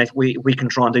think, you know, if we can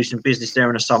try and do some business there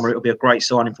in the summer, it'll be a great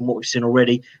signing from what we've seen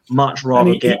already. Much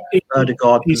rather get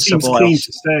Ødegaard. He seems keen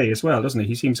to stay as well, doesn't he?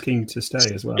 He seems keen to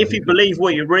stay as well. If you believe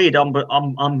what you read,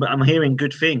 I'm hearing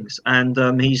good things,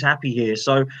 and he's happy here.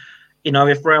 So, you know,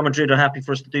 if Real Madrid are happy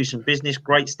for us to do some business,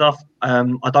 great stuff.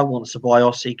 I don't want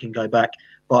Ceballos; he can go back.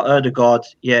 But Ødegaard,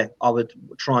 I would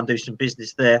try and do some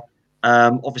business there.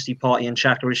 Obviously, Partey and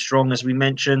Xhaka is strong, as we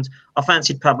mentioned. I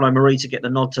fancied Pablo Mari to get the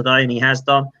nod today, and he has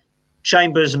done.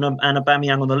 Chambers and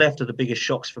Aubameyang on the left are the biggest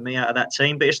shocks for me out of that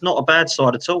team, but it's not a bad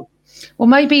side at all. Well,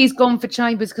 maybe he's gone for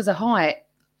Chambers because of height.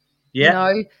 Yeah. You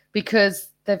know, because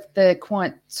they're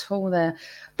quite tall there.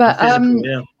 But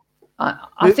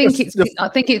I think it's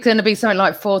going to be something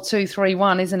like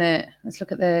 4-2-3-1, isn't it? Let's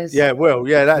look at theirs. Yeah, well,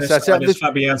 yeah, that's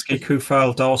Fabianski,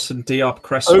 Kufal, Dawson, Diop,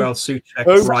 Cresswell, Souček,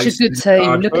 Rice. It's a good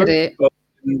team. Look at it.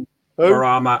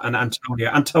 Marama and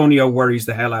Antonio. Antonio worries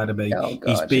the hell out of me. Oh, God,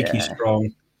 he's big, he's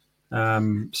strong.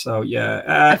 Fabianski's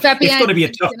it's going to be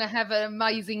a tough. Going to have an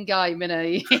amazing game, isn't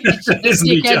he? Isn't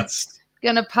he just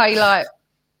going to pay like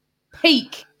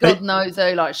peak? God knows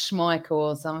who, like Schmeichel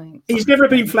or something. He's never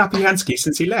been Fabianski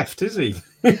since he left, is he?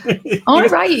 I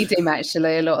rated him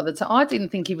actually a lot of the time. I didn't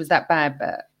think he was that bad,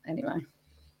 but anyway.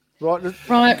 Right.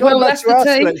 Well, that's the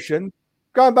team. Selection.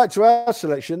 Going back to our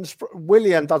selections,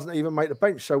 Willian doesn't even make the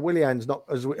bench. So Willian's not.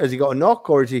 Has he got a knock,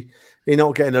 or is he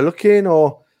not getting a look in,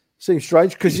 or? Seems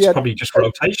strange because probably just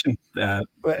rotation.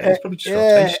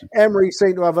 Rotation. Emery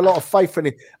seemed to have a lot of faith in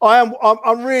him.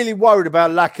 I'm really worried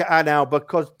about Laka and Al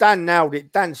because Dan nailed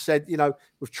it. Dan said, you know,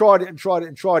 we've tried it and tried it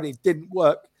and tried it. It didn't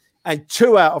work. And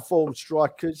 2 out of form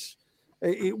strikers,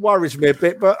 it worries me a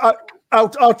bit. But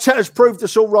Arteta's proved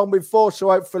us all wrong before,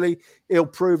 so hopefully he'll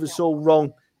prove us all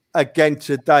wrong again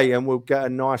today, and we'll get a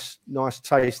nice,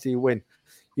 tasty win.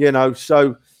 You know,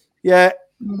 so yeah.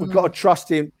 We've got to trust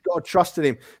him.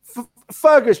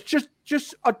 Fergus,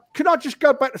 can I just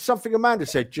go back to something Amanda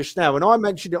said just now? And I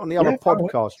mentioned it on the other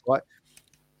podcast, right?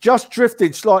 Just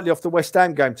drifted slightly off the West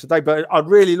Ham game today, but I'd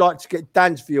really like to get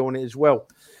Dan's view on it as well.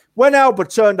 When Alba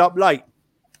turned up late,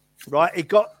 right,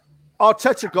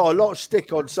 Arteta got a lot of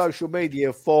stick on social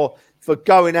media for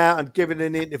going out and giving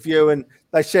an interview, and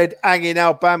they said hanging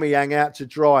Aubameyang out to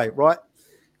dry, right?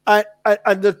 And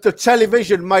the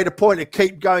television made a point to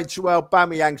keep going to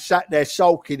Aubameyang sat there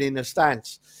sulking in the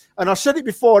stands. And I said it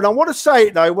before, and I want to say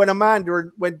it, though, when Amanda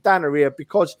and when Dan are here,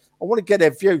 because I want to get their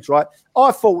views, right?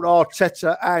 I thought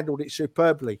Arteta handled it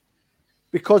superbly.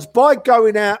 Because by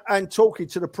going out and talking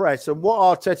to the press, and what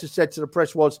Arteta said to the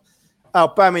press was,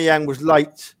 Aubameyang was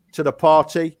late to the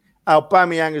party.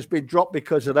 Aubameyang has been dropped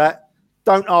because of that.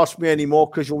 Don't ask me anymore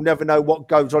because you'll never know what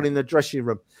goes on in the dressing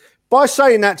room. By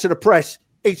saying that to the press,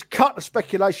 he's cut the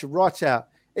speculation right out.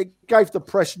 It gave the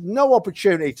press no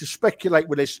opportunity to speculate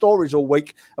with their stories all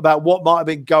week about what might have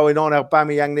been going on,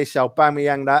 Aubameyang this,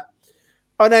 Aubameyang that.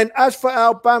 And then as for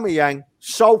Aubameyang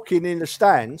sulking in the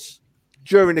stands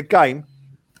during the game,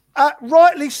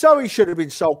 rightly so, he should have been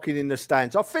sulking in the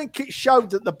stands. I think it showed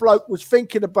that the bloke was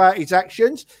thinking about his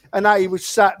actions and that he was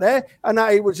sat there and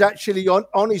that he was actually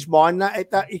on his mind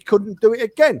that he couldn't do it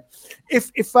again.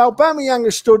 If Aubameyang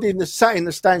had sat in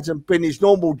the stands and been his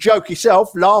normal jokey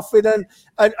self, laughing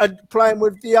and playing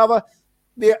with the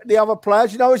other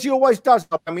players, as he always does,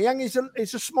 Aubameyang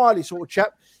is a smiley sort of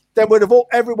chap, then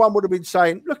everyone would have been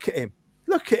saying, look at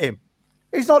him.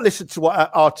 He's not listened to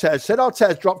what Arteta said.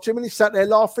 Arteta's dropped him and he sat there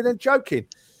laughing and joking.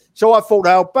 So I thought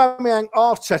Aubameyang,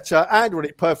 Arteta handled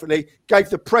it perfectly, gave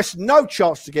the press no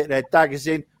chance to get their daggers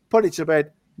in, put it to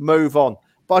bed, move on.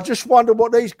 But I just wonder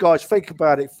what these guys think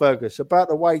about it, Fergus, about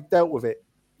the way he dealt with it.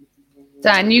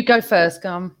 Dan, you go first,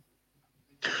 Gum.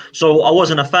 So I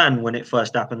wasn't a fan when it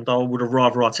first happened. I would have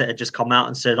rather Arteta just come out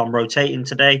and said, I'm rotating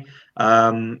today.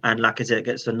 And Lacazette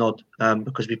gets the nod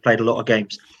because we played a lot of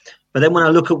games. But then when I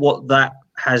look at what that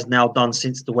has now done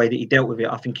since the way that he dealt with it,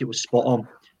 I think it was spot on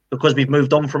because we've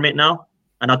moved on from it now.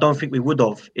 And I don't think we would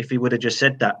have if he would have just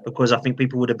said that, because I think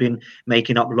people would have been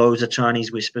making up loads of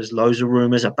Chinese whispers, loads of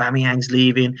rumours. Aubameyang's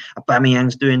leaving.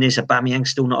 Aubameyang's doing this.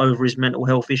 Aubameyang's still not over his mental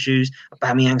health issues.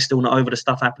 Aubameyang's still not over the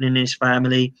stuff happening in his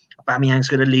family. Aubameyang's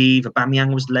going to leave.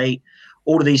 Aubameyang was late.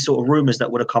 All of these sort of rumours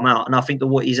that would have come out. And I think that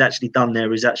what he's actually done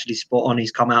there is actually spot on.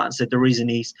 He's come out and said the reason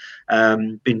he's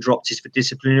been dropped is for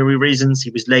disciplinary reasons. He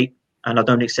was late and I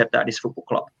don't accept that at his football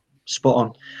club. Spot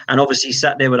on. And obviously he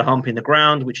sat there with a hump in the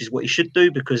ground, which is what he should do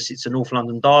because it's a North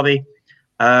London derby.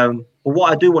 But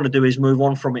what I do want to do is move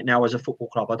on from it now as a football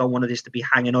club. I don't want this to be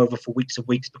hanging over for weeks and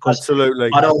weeks because absolutely.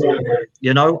 I don't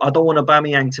want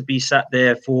Aubameyang to be sat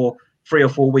there for 3 or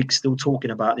 4 weeks still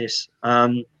talking about this.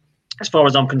 As far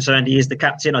as I'm concerned, he is the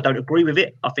captain. I don't agree with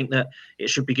it. I think that it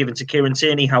should be given to Kieran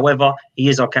Tierney. However, he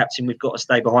is our captain. We've got to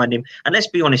stay behind him. And let's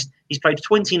be honest, he's played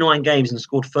 29 games and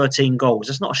scored 13 goals.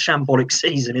 That's not a shambolic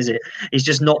season, is it? It's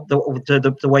just not the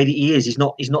way that he is. He's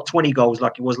not 20 goals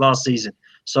like he was last season.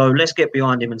 So let's get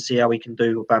behind him and see how he can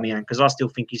do Aubameyang, because I still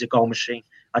think he's a goal machine.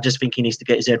 I just think he needs to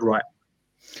get his head right.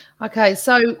 Okay,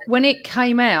 so when it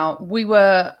came out, we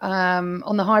were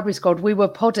on the Highbury squad, we were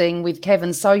podding with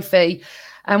Kevin, Sophie,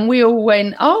 and we all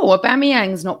went, oh,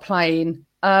 Aubameyang's not playing.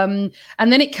 And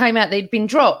then it came out that he'd been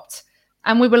dropped.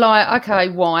 And we were like, okay,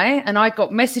 why? And I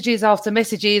got messages after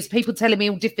messages, people telling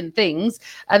me all different things.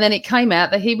 And then it came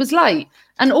out that he was late.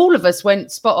 And all of us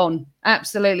went spot on,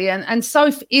 absolutely. And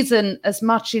Soph isn't as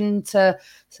much into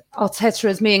Arteta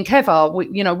as me and Kev are.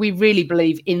 We really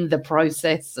believe in the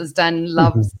process, as Dan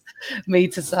loves me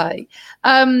to say.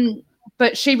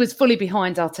 But she was fully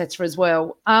behind Arteta as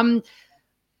well.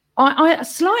 I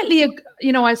slightly,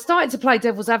 I started to play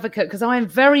devil's advocate because I am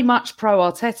very much pro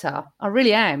Arteta. I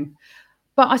really am.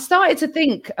 But I started to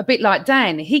think a bit like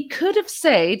Dan. He could have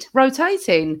said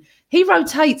rotating. He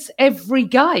rotates every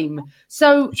game.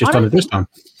 So just done it this time.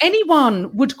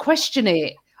 Anyone would question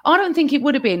it. I don't think it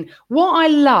would have been. What I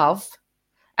love,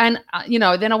 and,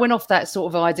 then I went off that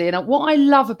sort of idea. And what I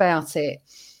love about it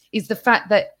is the fact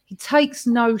that he takes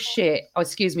no shit. Oh,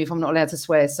 excuse me if I'm not allowed to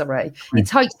swear, sorry. He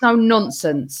takes no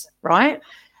nonsense, right?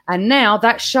 And now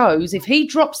that shows if he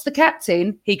drops the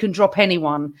captain, he can drop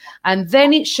anyone. And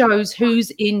then it shows who's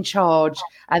in charge.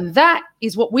 And that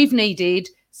is what we've needed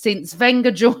since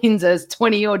Wenger joined us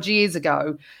 20-odd years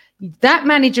ago. That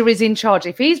manager is in charge.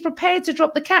 If he's prepared to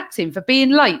drop the captain for being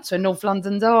late to a North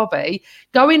London derby,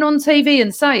 going on TV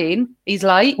and saying he's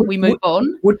late, we move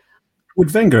on.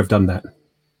 Would Wenger have done that?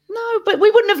 No, but we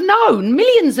wouldn't have known.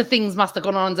 Millions of things must have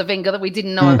gone on under Wenger that we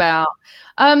didn't know about.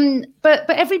 But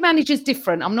every manager is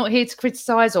different. I'm not here to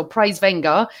criticise or praise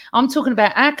Wenger. I'm talking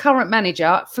about our current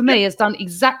manager, for me, has done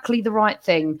exactly the right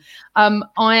thing.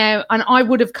 I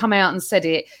would have come out and said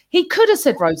it. He could have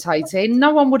said rotating.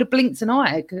 No one would have blinked an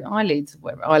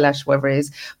eyelash, whatever it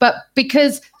is. But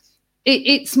because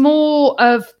it's more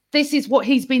of this is what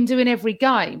he's been doing every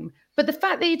game. But the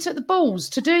fact that he took the balls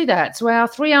to do that to our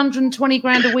 320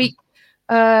 grand a week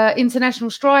international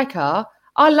striker,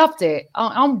 I loved it.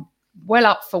 I'm well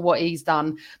up for what he's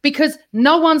done because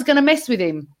no one's going to mess with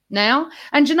him. now.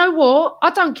 And you know what?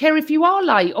 I don't care if you are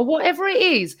late or whatever it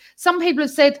is. Some people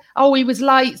have said, oh, he was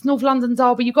late. It's North London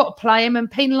derby. You've got to play him and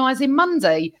penalise him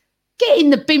Monday. Get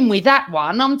in the bin with that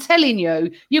one. I'm telling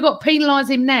you, you've got to penalise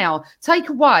him now. Take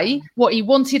away what he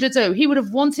wanted to do. He would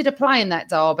have wanted to play in that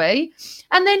derby.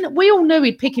 And then we all knew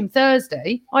he'd pick him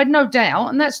Thursday. I had no doubt.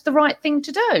 And that's the right thing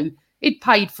to do. He'd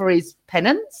paid for his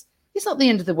penance. It's not the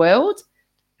end of the world.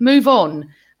 Move on.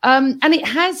 And it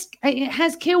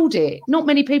has killed it. Not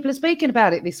many people are speaking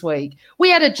about it this week.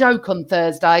 We had a joke on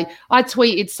Thursday. I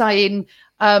tweeted saying,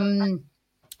 I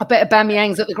bet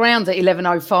Aubameyang's at the ground at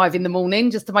 11:05 in the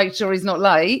morning just to make sure he's not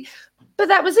late. But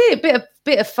that was it.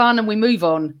 Bit of fun, and we move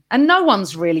on. And no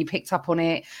one's really picked up on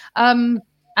it. And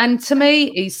to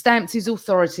me, he stamped his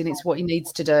authority, and it's what he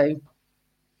needs to do.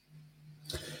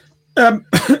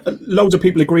 Loads of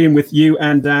people agreeing with you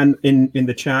and Dan in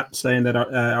the chat, saying that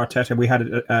Arteta, we had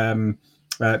it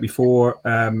before,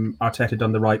 Arteta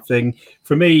done the right thing.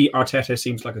 For me, Arteta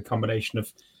seems like a combination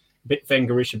of a bit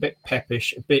Wengerish, a bit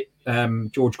Peppish, a bit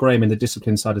George Graham in the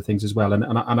discipline side of things as well, and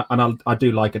I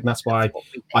do like it, and that's why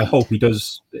I hope he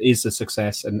is a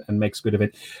success and makes good of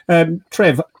it.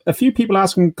 Trev, a few people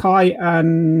asking, Kai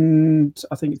and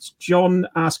I think it's John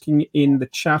asking in the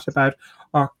chat about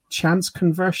our chance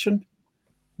conversion.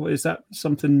 What is that?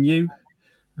 Something new?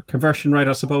 Conversion rate,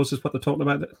 I suppose, is what they're talking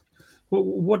about.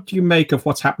 What do you make of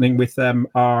what's happening with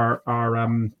our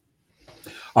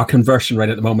conversion rate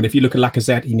at the moment? If you look at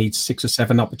Lacazette, he needs 6 or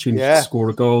 7 opportunities to score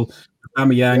a goal.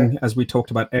 Aubameyang, as we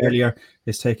talked about earlier,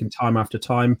 is taking time after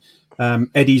time.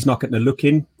 Eddie's not getting a look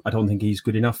in. I don't think he's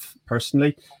good enough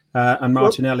personally. And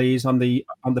Martinelli is on the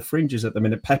fringes at the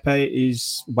minute. Pepe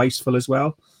is wasteful as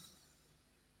well.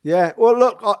 Yeah, well,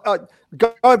 look,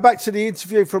 going back to the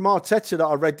interview from Arteta that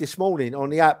I read this morning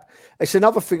on the app, it's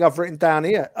another thing I've written down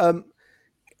here.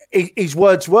 His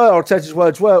words were, Arteta's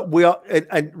words were, we are,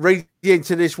 and read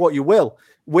into this what you will,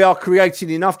 we are creating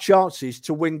enough chances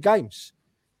to win games.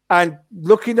 And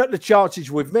looking at the chances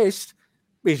we've missed,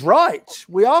 he's right.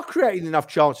 We are creating enough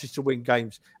chances to win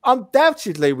games.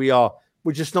 Undoubtedly we are.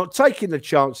 We're just not taking the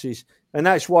chances. And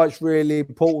that's why it's really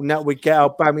important that we get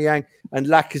Aubameyang and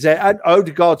Lacazette, and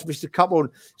Odegaard's missed a couple.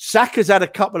 Saka's had a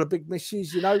couple of big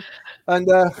misses, you know. And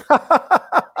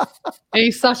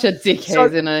he's such a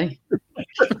dickhead, isn't he?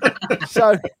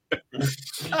 So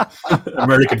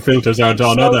American filters aren't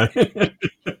on, are they?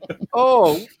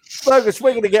 Oh, Fergus,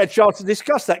 we're going to get a chance to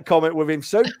discuss that comment with him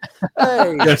soon.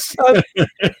 Hey. Yes.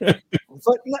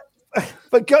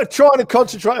 But trying to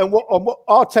concentrate on what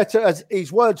Arteta, as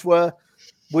his words were,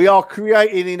 we are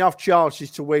creating enough chances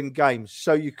to win games.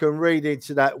 So you can read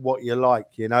into that what you like,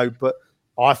 you know. But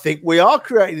I think we are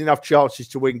creating enough chances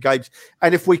to win games.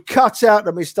 And if we cut out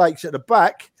the mistakes at the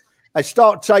back and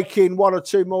start taking 1 or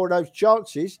 2 more of those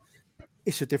chances,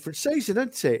 it's a different season,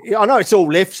 isn't it? I know it's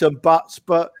all ifs and buts,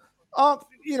 but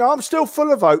you know, I'm still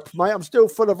full of hope, mate. I'm still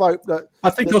full of hope that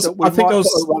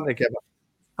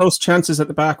those chances at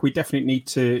the back, we definitely need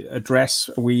to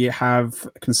address. We have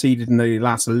conceded in the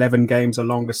last 11 games, the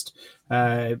longest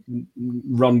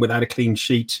run without a clean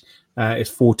sheet is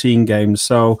 14 games.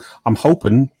 So I'm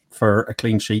hoping for a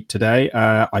clean sheet today.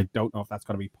 I don't know if that's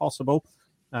going to be possible.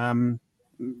 I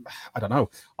don't know.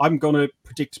 I'm going to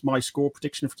predict my score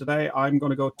prediction for today. I'm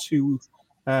going to go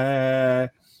 2-3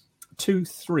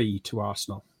 to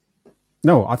Arsenal.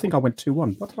 No, I think I went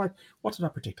 2-1. What did I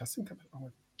predict? I think I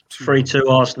went 3-2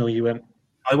 Arsenal, you went.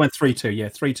 I went 3-2, yeah,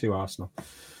 3-2 Arsenal.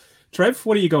 Trev,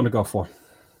 what are you going to go for?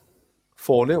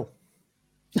 4-0.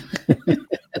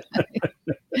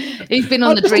 He's been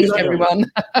on the drink, everyone.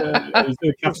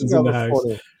 Captain's in the house.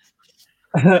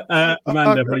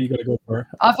 Amanda, what are you going to go for?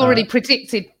 I've already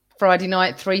predicted Friday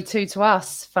night 3-2 to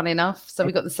us, fun enough. So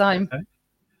we got the same. Okay.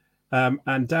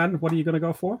 And Dan, what are you going to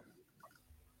go for?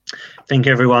 I think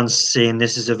everyone's seeing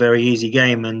this as a very easy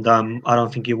game, and I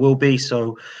don't think it will be.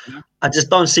 So I just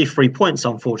don't see 3 points,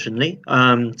 unfortunately,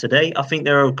 today. I think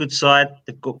they're a good side.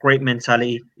 They've got great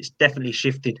mentality. It's definitely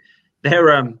shifted.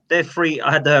 They're free.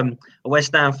 I had a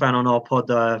West Ham fan on our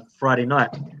pod Friday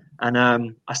night, and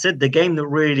I said the game that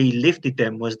really lifted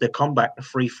them was the comeback, the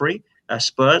 3-3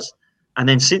 Spurs. And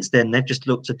then since then, they've just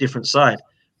looked a different side.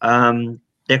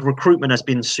 Their recruitment has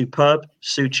been superb.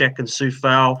 Souček and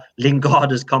Soufal.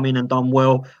 Lingard has come in and done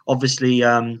well. Obviously,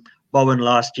 Bowen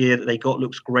last year that they got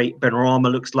looks great.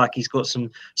 Benrahma looks like he's got some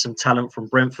talent from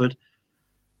Brentford.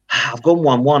 I've gone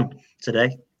 1-1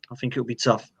 today. I think it'll be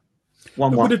tough.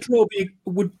 1-1. Would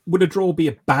a draw be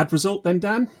a bad result then,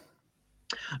 Dan?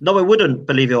 No, it wouldn't,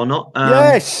 believe it or not.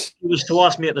 Yes. If it was to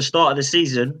ask me at the start of the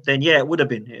season, then yeah, it would have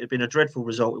been. It would have been a dreadful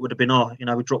result. It would have been,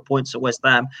 we dropped points at West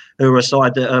Ham, who are a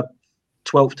side that are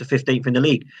 12th to 15th in the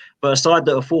league. But a side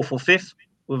that are 4th or 5th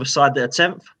with a side that are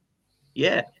 10th,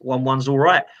 yeah, 1-1's all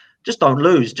right. Just don't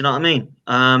lose. Do you know what I mean?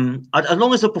 As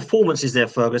long as the performance is there,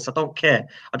 Fergus, I don't care.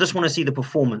 I just want to see the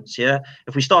performance, yeah?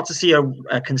 If we start to see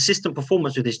a consistent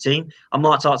performance with this team, I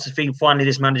might start to think finally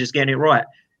this manager's getting it right.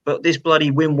 But this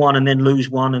bloody win one and then lose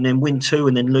one and then win two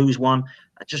and then lose one,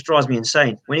 that just drives me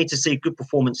insane. We need to see good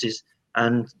performances,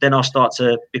 and then I'll start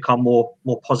to become more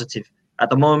positive.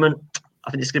 At the moment, I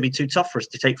think it's going to be too tough for us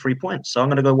to take 3 points. So I'm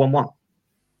going to go 1-1.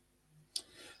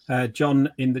 John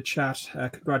in the chat,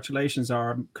 congratulations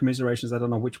or commiserations. I don't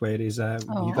know which way it is. He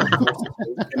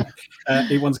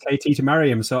wants KT to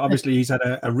marry him. So obviously he's had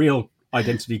a real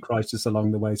identity crisis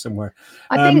along the way somewhere.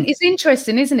 I think it's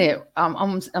interesting, isn't it?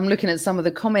 I'm looking at some of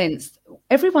the comments.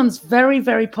 Everyone's very,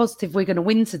 very positive we're going to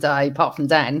win today, apart from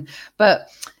Dan. But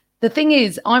the thing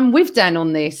is, I'm with Dan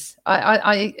on this.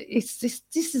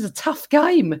 This is a tough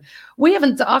game. We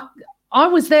haven't. I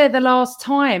was there the last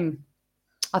time,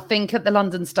 I think, at the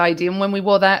London Stadium when we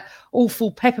wore that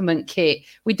awful peppermint kit.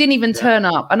 We didn't even turn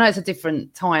up. I know it's a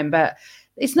different time, but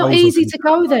it's not easy to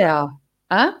go there.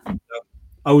 Huh?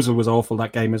 Ozil was awful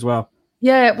that game as well.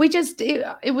 Yeah,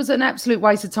 it was an absolute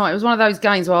waste of time. It was one of those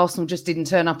games where Arsenal just didn't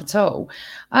turn up at all.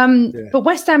 But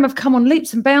West Ham have come on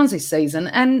leaps and bounds this season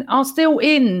and are still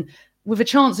in with a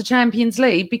chance of Champions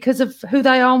League because of who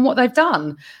they are and what they've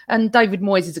done. And David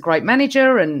Moyes is a great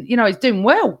manager and, he's doing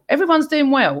well. Everyone's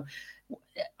doing well.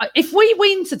 If we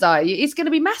win today, it's going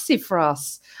to be massive for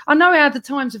us. I know how the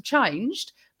times have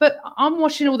changed, but I'm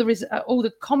watching all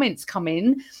the comments come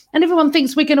in, and everyone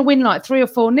thinks we're going to win like 3 or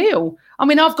 4-0. I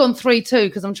mean, I've gone 3-2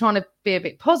 because I'm trying to be a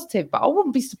bit positive, but I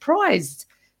wouldn't be surprised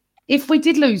if we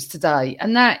did lose today,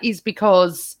 and that is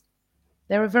because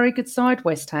they're a very good side,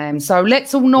 West Ham. So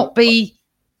let's all not be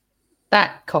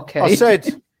that cocky. I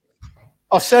said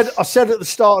at the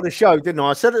start of the show, didn't I?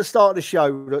 I said at the start of the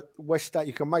show that West Ham,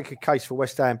 you can make a case for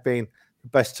West Ham being the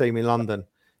best team in London,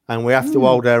 and we have to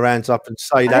hold our hands up and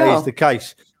say that is the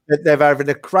case. They're having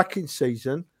a cracking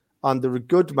season under a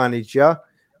good manager,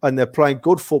 and they're playing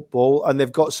good football, and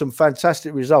they've got some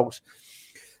fantastic results.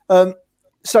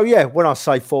 So, yeah, when I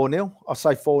say 4-0, I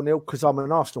say 4-0 because I'm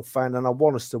an Arsenal fan and I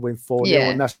want us to win 4-0,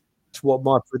 and that's what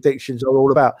my predictions are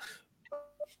all about.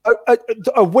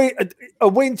 A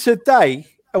win today,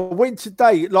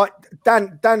 like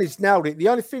Dan has nailed it. The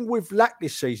only thing we've lacked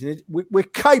this season is we're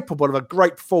capable of a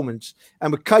great performance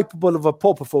and we're capable of a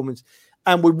poor performance.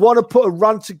 And we want to put a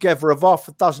run together of half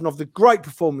a dozen of the great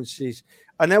performances,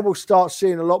 and then we'll start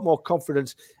seeing a lot more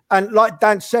confidence. And like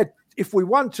Dan said, if we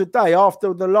won today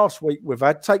after the last week we've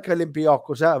had, take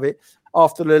Olympiacos out of it,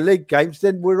 after the league games,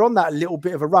 then we're on that little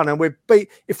bit of a run. And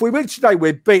if we win today,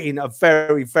 we're beating a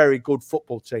very, very good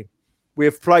footbal team. We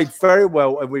have played very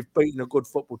well and we've beaten a good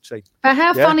football team. But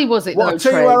how funny was it, though,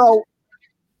 Trev?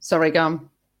 Sorry,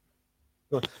 Gum.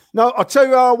 No, I'll tell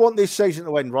you how I want this season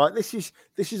to end, right? This is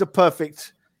a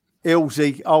perfect old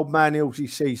man Ilsey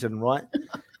season, right?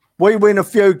 We win a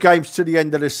few games to the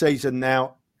end of the season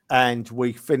now, and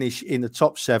we finish in the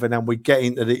top 7, and we get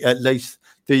into at least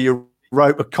the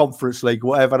Europa Conference League,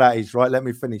 whatever that is, right? Let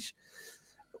me finish.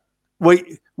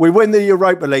 We win the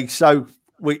Europa League, so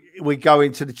we go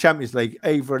into the Champions League.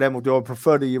 Either of them will do. I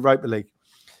prefer the Europa League.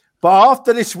 But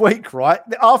after this week, right?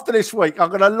 After this week, I'm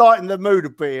going to lighten the mood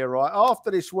a bit here, right? After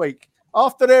this week,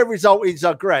 after their result in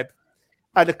Zagreb,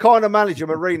 and the kind of manager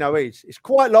Mourinho is, it's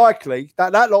quite likely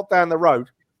that lot down the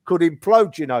road could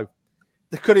implode,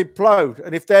 They could implode.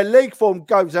 And if their league form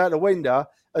goes out the window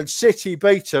and City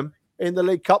beat them in the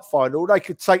League Cup final, they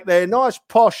could take their nice,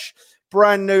 posh,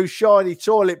 brand new, shiny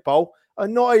toilet bowl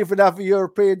and not even have a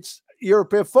European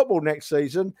football next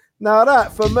season. Now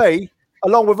that, for me,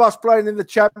 along with us playing in the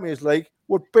Champions League,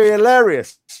 would be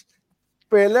hilarious.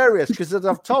 Because as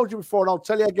I've told you before, and I'll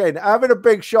tell you again, having a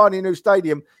big, shiny new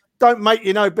stadium don't make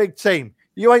you no big team.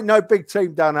 You ain't no big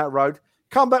team down that road.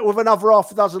 Come back with another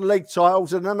half a dozen league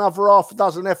titles and another half a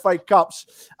dozen FA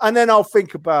Cups, and then I'll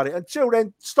think about it. Until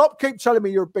then, keep telling me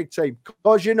you're a big team,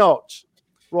 because you're not.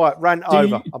 Right, rant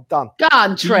over. I'm done. Go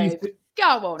on, Trev. Go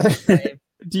on, Trev.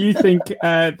 Do you think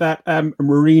that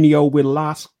Mourinho will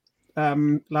last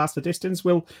the distance?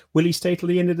 Will he stay till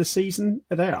the end of the season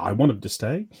there? I want him to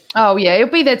stay. Oh yeah, he'll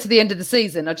be there to the end of the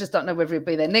season. I just don't know whether he'll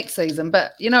be there next season.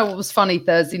 But you know what was funny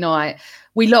Thursday night?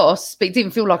 We lost, but it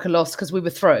didn't feel like a loss because we were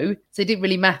through, so it didn't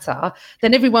really matter.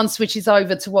 Then everyone switches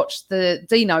over to watch the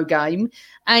Dino game,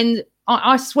 and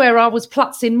I swear I was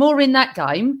plutzing more in that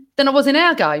game than I was in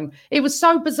our game. It was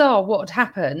so bizarre what had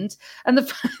happened. And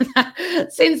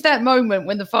since that moment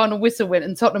when the final whistle went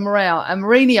and Tottenham were out, and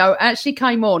Mourinho actually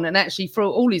came on and actually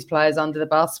threw all his players under the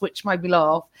bus, which made me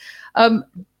laugh.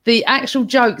 the actual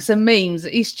jokes and memes,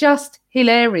 it's just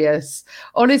hilarious.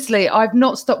 Honestly, I've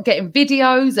not stopped getting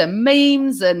videos and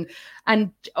memes and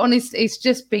honestly, it's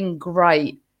just been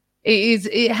great.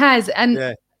 It has.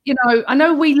 And, you know, I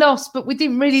know we lost, but we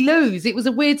didn't really lose. It was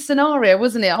a weird scenario,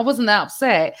 wasn't it? I wasn't that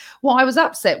upset. What I was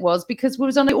upset was because we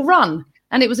was on a little run,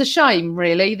 and it was a shame,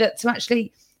 really, that to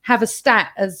actually have a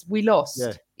stat as we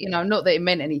lost, you know, not that it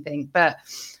meant anything, but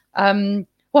well,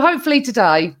 hopefully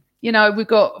today, you know, we've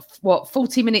got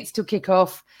 40 minutes till kick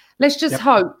off. Let's just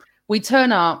hope we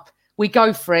turn up, we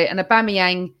go for it, and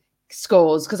Aubameyang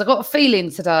scores, because I got a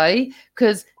feeling today,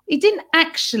 because he didn't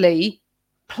actually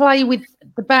play with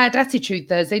the bad attitude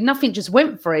Thursday. Nothing just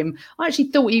went for him. I actually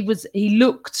thought he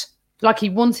looked like he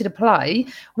wanted to play.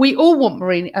 We all want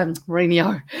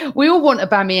Mourinho. We all want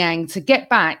Aubameyang to get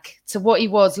back to what he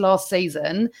was last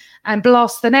season and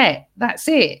blast the net. That's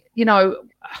it. You know,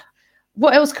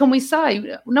 what else can we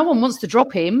say? No one wants to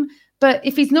drop him, but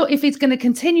if he's going to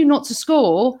continue not to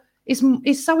score,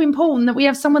 it's so important that we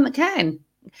have someone that can.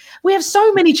 We have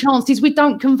so many chances we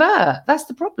don't convert. That's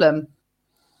the problem.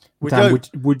 Dan,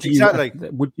 would you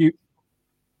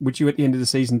at the end of the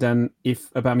season, Dan, if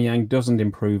Aubameyang doesn't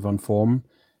improve on form,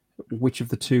 which of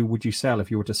the two would you sell if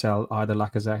you were to sell either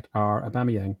Lacazette or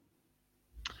Aubameyang?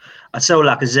 I'd sell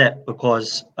Lacazette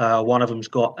because one of them's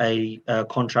got a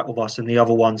contract with us and the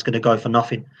other one's going to go for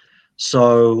nothing.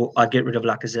 So I'd get rid of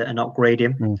Lacazette and upgrade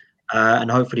him.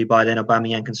 And hopefully by then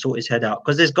Aubameyang can sort his head out,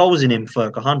 because there's goals in him,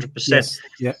 Ferg, 100%. Yes.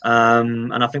 Yeah.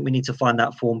 And I think we need to find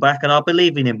that form back. And I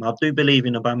believe in him. I do believe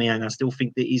in Aubameyang. I still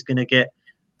think that he's going to get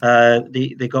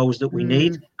the goals that we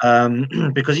need,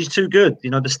 because he's too good. You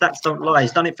know, the stats don't lie.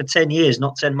 He's done it for 10 years,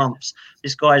 not 10 months.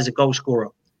 This guy is a goal scorer.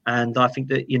 And I think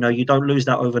that, you know, you don't lose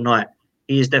that overnight.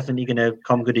 He is definitely going to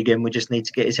come good again. We just need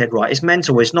to get his head right. It's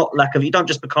mental. It's not lack of, you don't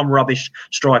just become rubbish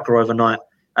striker overnight.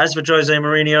 As for Jose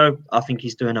Mourinho, I think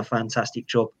he's doing a fantastic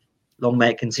job. Long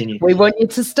may it continue. We want you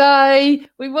to stay.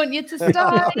 We want you to stay.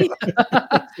 Jose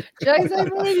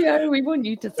Mourinho, we want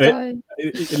you to stay.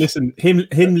 Listen,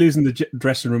 him losing the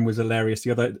dressing room was hilarious.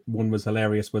 The other one was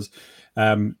hilarious was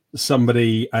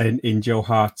somebody in Joe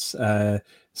Hart's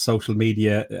social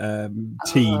media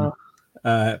team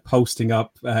posting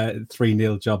up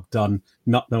 3-0 job done,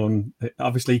 not known.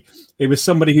 Obviously, it was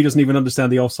somebody who doesn't even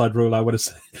understand the offside rule. I would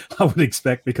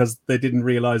expect, because they didn't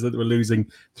realise that they were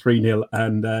losing 3-0,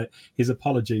 and his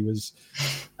apology was.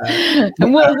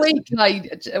 And what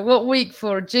week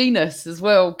for Genus as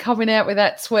well, coming out with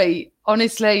that tweet.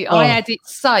 Honestly, I had it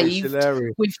saved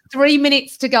with 3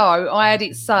 minutes to go. I had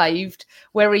it saved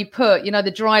where he put, you know,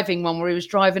 the driving one where he was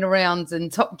driving around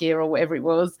in Top Gear or whatever it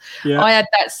was. Yeah. I had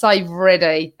that save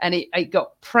ready, and it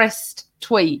got pressed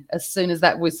tweet as soon as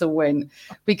that whistle went.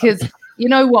 Because you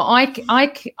know what,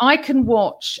 I can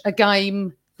watch a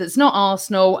game that's not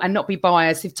Arsenal and not be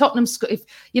biased. If Tottenham, if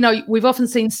you know, we've often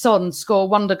seen Son score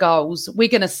wonder goals, we're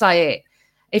going to say it.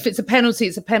 If it's a penalty,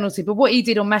 it's a penalty. But what he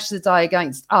did on Match of the Day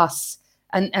against us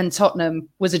and Tottenham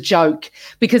was a joke.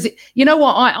 Because, you know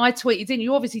what, I tweeted in,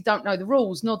 you obviously don't know the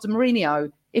rules, nor do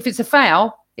Mourinho. If it's a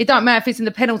foul, it don't matter if it's in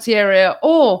the penalty area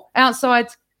or outside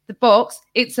the box,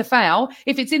 it's a foul.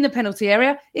 If it's in the penalty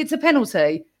area, it's a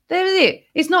penalty. There's it.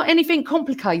 It's not anything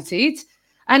complicated.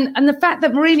 And the fact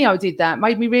that Mourinho did that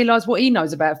made me realise what he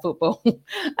knows about football.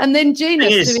 And then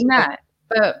Genus doing that.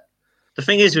 But the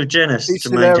thing is with Genus,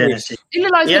 Jermaine Genus, he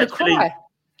looked like he's going to cry.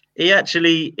 He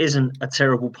actually isn't a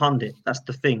terrible pundit. That's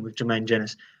the thing with Jermaine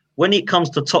Genus. When it comes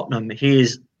to Tottenham, he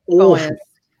is awful. Biased.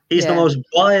 He's the most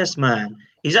biased man.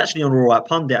 He's actually an all right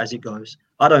pundit as it goes.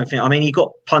 I don't think. I mean, he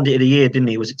got Pundit of the Year, didn't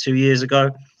he? Was it 2 years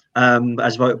ago?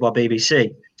 As voted by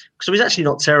BBC. So he's actually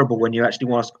not terrible when you actually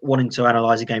wanting to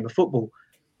analyse a game of football.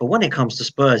 But when it comes to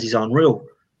Spurs, he's unreal.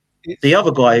 The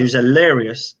other guy who's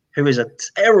hilarious, who is a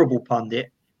terrible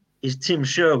pundit, is Tim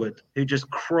Sherwood, who just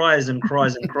cries and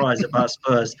cries and cries about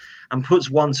Spurs and puts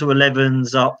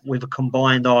 1-11s up with a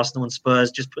combined Arsenal and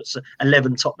Spurs, just puts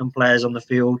 11 Tottenham players on the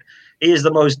field. He's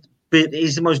the most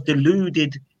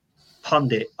deluded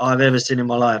pundit I've ever seen in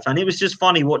my life. And it was just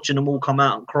funny watching them all come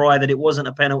out and cry that it wasn't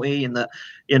a penalty, and that,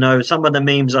 you know, some of the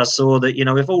memes I saw that, you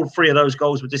know, if all three of those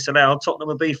goals were disallowed, Tottenham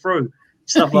would be through.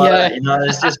 Stuff like that, you know,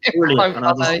 it's just brilliant. And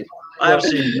I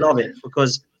absolutely love it,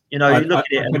 because, you know, you look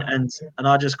at it and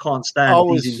I just can't stand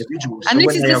these individuals. And so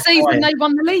this is the season they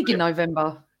won the league in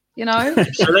November, you know?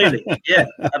 Absolutely. Yeah,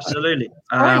 absolutely.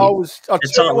 I was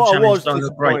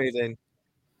disappointed in.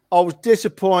 I was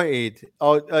disappointed.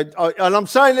 And I'm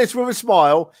saying this with a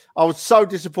smile. I was so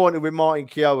disappointed with Martin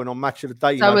Keown on Match of the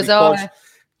Day. So was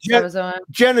I.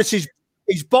 Genus,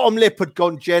 his bottom lip had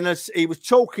gone, Genus. He was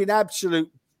talking absolute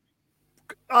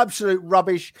absolute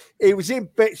rubbish. He was in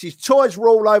bits. His toys were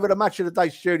all over the Match of the Day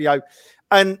studio.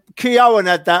 And Keown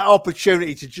had that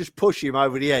opportunity to just push him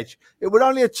over the edge. It would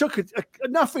only have took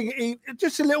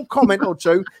just a little comment or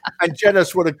two, and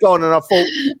Jenas would have gone. And I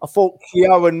thought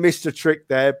Keown missed a trick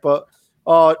there, but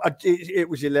it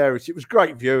was hilarious. It was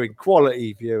great viewing,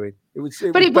 quality viewing. It was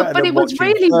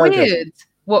really weird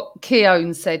what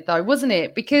Keown said, though, wasn't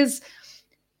it? Because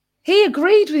he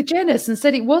agreed with Jenas and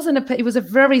said it was a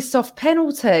very soft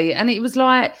penalty, and it was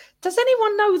like, does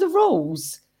anyone know the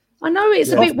rules? I know it's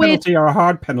a bit weird. Penalty or a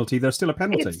hard penalty, there's still a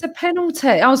penalty. It's a penalty.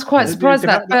 I was quite surprised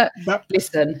at that. But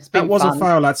listen, that was a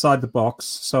foul outside the box,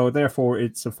 so therefore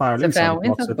it's a foul inside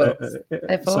the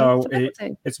box. So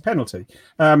it's a penalty.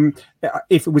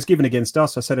 If it was given against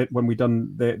us, I said it when we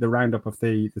done the roundup of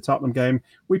the Tottenham game,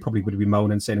 we probably would have been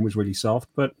moaning saying it was really soft,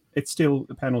 but it's still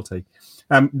a penalty.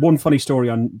 One funny story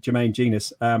on Jermaine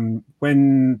Jenas.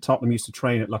 When Tottenham used to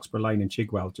train at Luxembourg Lane in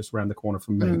Chigwell, just around the corner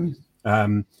from me,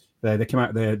 they came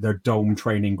out their dome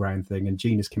training ground thing, and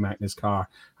Jenas came out in his car,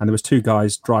 and there was two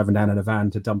guys driving down in a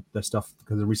van to dump their stuff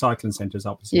because the recycling centre's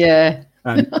opposite. Yeah,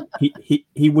 and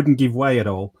he wouldn't give way at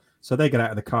all. So they got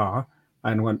out of the car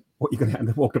and went, "What are you going to?" And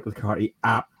they walked up to the car. He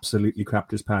absolutely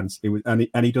crapped his pants. It was, and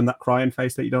he done that crying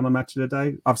face that he done on Match of the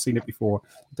Day. I've seen it before.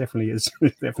 It definitely is.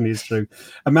 It definitely is true.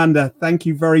 Amanda, thank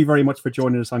you very, very much for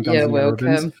joining us on Guns and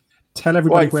Ribbons. Tell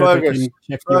everybody where they can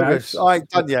check you out. I ain't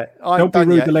done yet. Don't be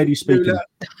rude, the lady speaking.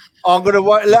 I'm going to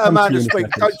let Amanda speak.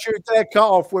 Don't you dare cut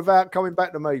off without coming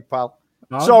back to me, pal.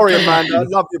 Sorry, Amanda. I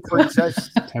love you, princess.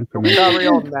 Carry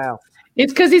on now.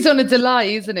 It's because he's on a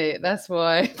delay, isn't it? That's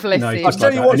why. Bless him. I'll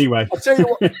tell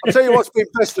you what's been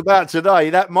best about today.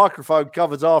 That microphone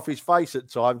covers half his face at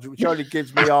times, which only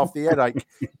gives me half the headache.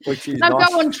 Which is nice.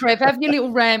 Go on, Trev. Have your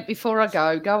little rant before I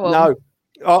go. Go on. No.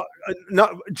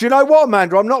 Do you know what,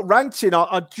 Amanda? I'm not ranting.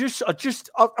 I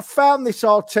found this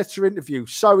Arteta interview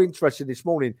so interesting this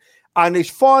morning, and his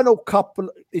final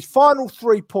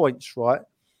 3 points, right,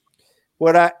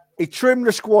 were that he trimmed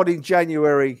the squad in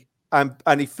January, and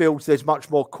he feels there's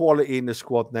much more quality in the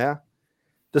squad now.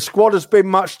 The squad has been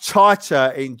much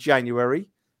tighter in January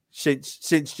since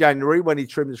January when he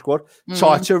trimmed the squad.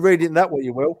 Tighter, reading that what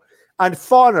you will. And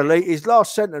finally, his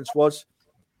last sentence was,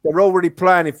 "They're already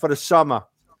planning for the summer."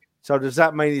 So does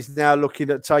that mean he's now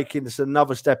looking at taking this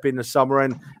another step in the summer,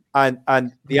 and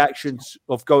the actions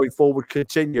of going forward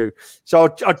continue?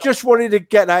 So I just wanted to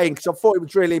get that in because I thought it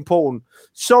was really important.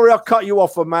 Sorry I cut you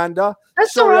off, Amanda.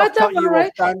 That's all right, don't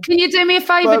worry. Can you do me a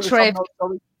favour, Trev?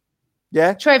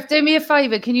 Yeah? Trev, do me a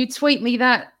favour. Can you tweet me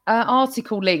that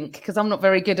article link? Because I'm not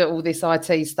very good at all this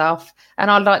IT stuff, and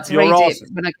I'd like to read it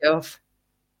when I get off.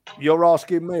 You're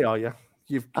asking me, are you?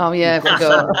 I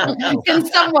forgot. Can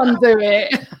someone do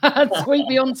it? Tweet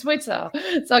me on Twitter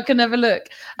so I can have a look.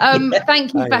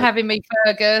 Thank you for having me,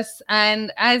 Fergus.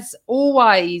 And as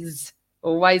always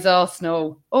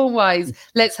Arsenal. Always.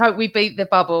 Let's hope we beat the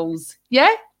Bubbles.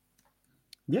 Yeah?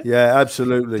 Yeah,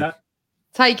 absolutely.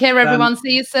 Take care, everyone.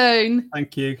 See you soon.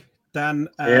 Thank you. Dan,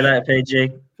 see you later,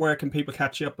 PG. Where can people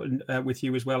catch up with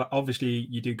you as well? Obviously,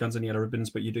 you do Guns and Yellow Ribbons,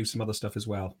 but you do some other stuff as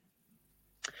well.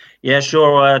 Yeah,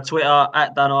 sure. Twitter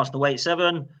at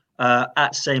DanArsenal87,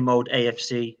 at Same Old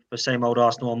AFC for Same Old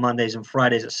Arsenal on Mondays and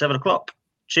Fridays at 7 o'clock.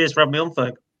 Cheers for having me on,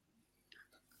 Ferg.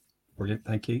 Brilliant,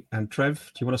 thank you. And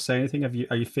Trev, do you want to say anything?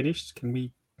 Are you finished? Can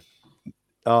we?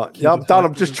 Yeah, I'm done.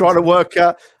 I'm just trying to work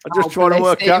out. Out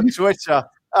Twitter.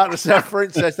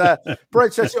 Princess,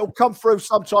 Princess, it'll come through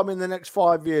sometime in the next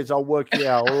 5 years. I'll work it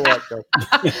out. All right,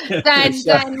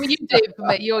 Dan, will you do it for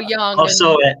me? You're young. I'll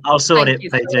sort it,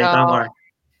 PJ. Don't worry.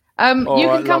 You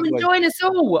can come and join us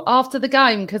all after the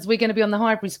game because we're going to be on the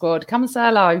Highbury squad. Come and say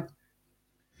hello.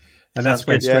 And that's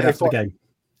straight after the game.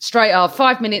 Straight after,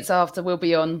 5 minutes after, we'll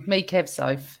be on. Me, Kev,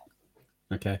 Soph.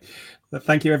 Okay.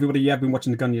 Thank you, everybody. You have been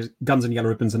watching the Guns and Yellow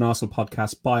Ribbons, an Arsenal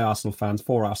podcast by Arsenal fans,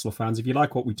 for Arsenal fans. If you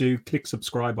like what we do, click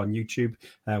subscribe on YouTube.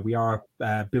 We are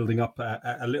building up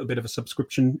a little bit of a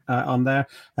subscription on there.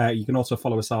 You can also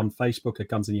follow us on Facebook at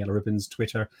Guns and Yellow Ribbons,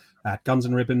 Twitter at Guns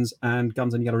and Ribbons, and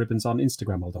Guns and Yellow Ribbons on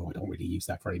Instagram, although I don't really use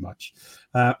that very much.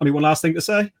 Only one last thing to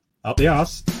say. Up the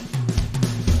arse.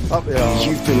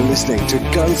 You've been listening to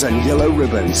Guns and Yellow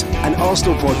Ribbons, an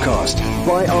Arsenal podcast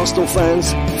by Arsenal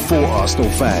fans for Arsenal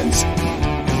fans.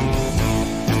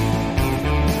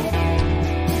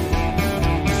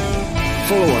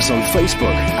 Follow us on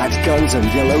Facebook at Guns and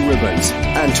Yellow Ribbons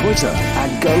and Twitter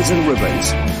at Guns and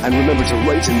Ribbons. And remember to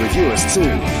rate and review us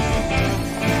too.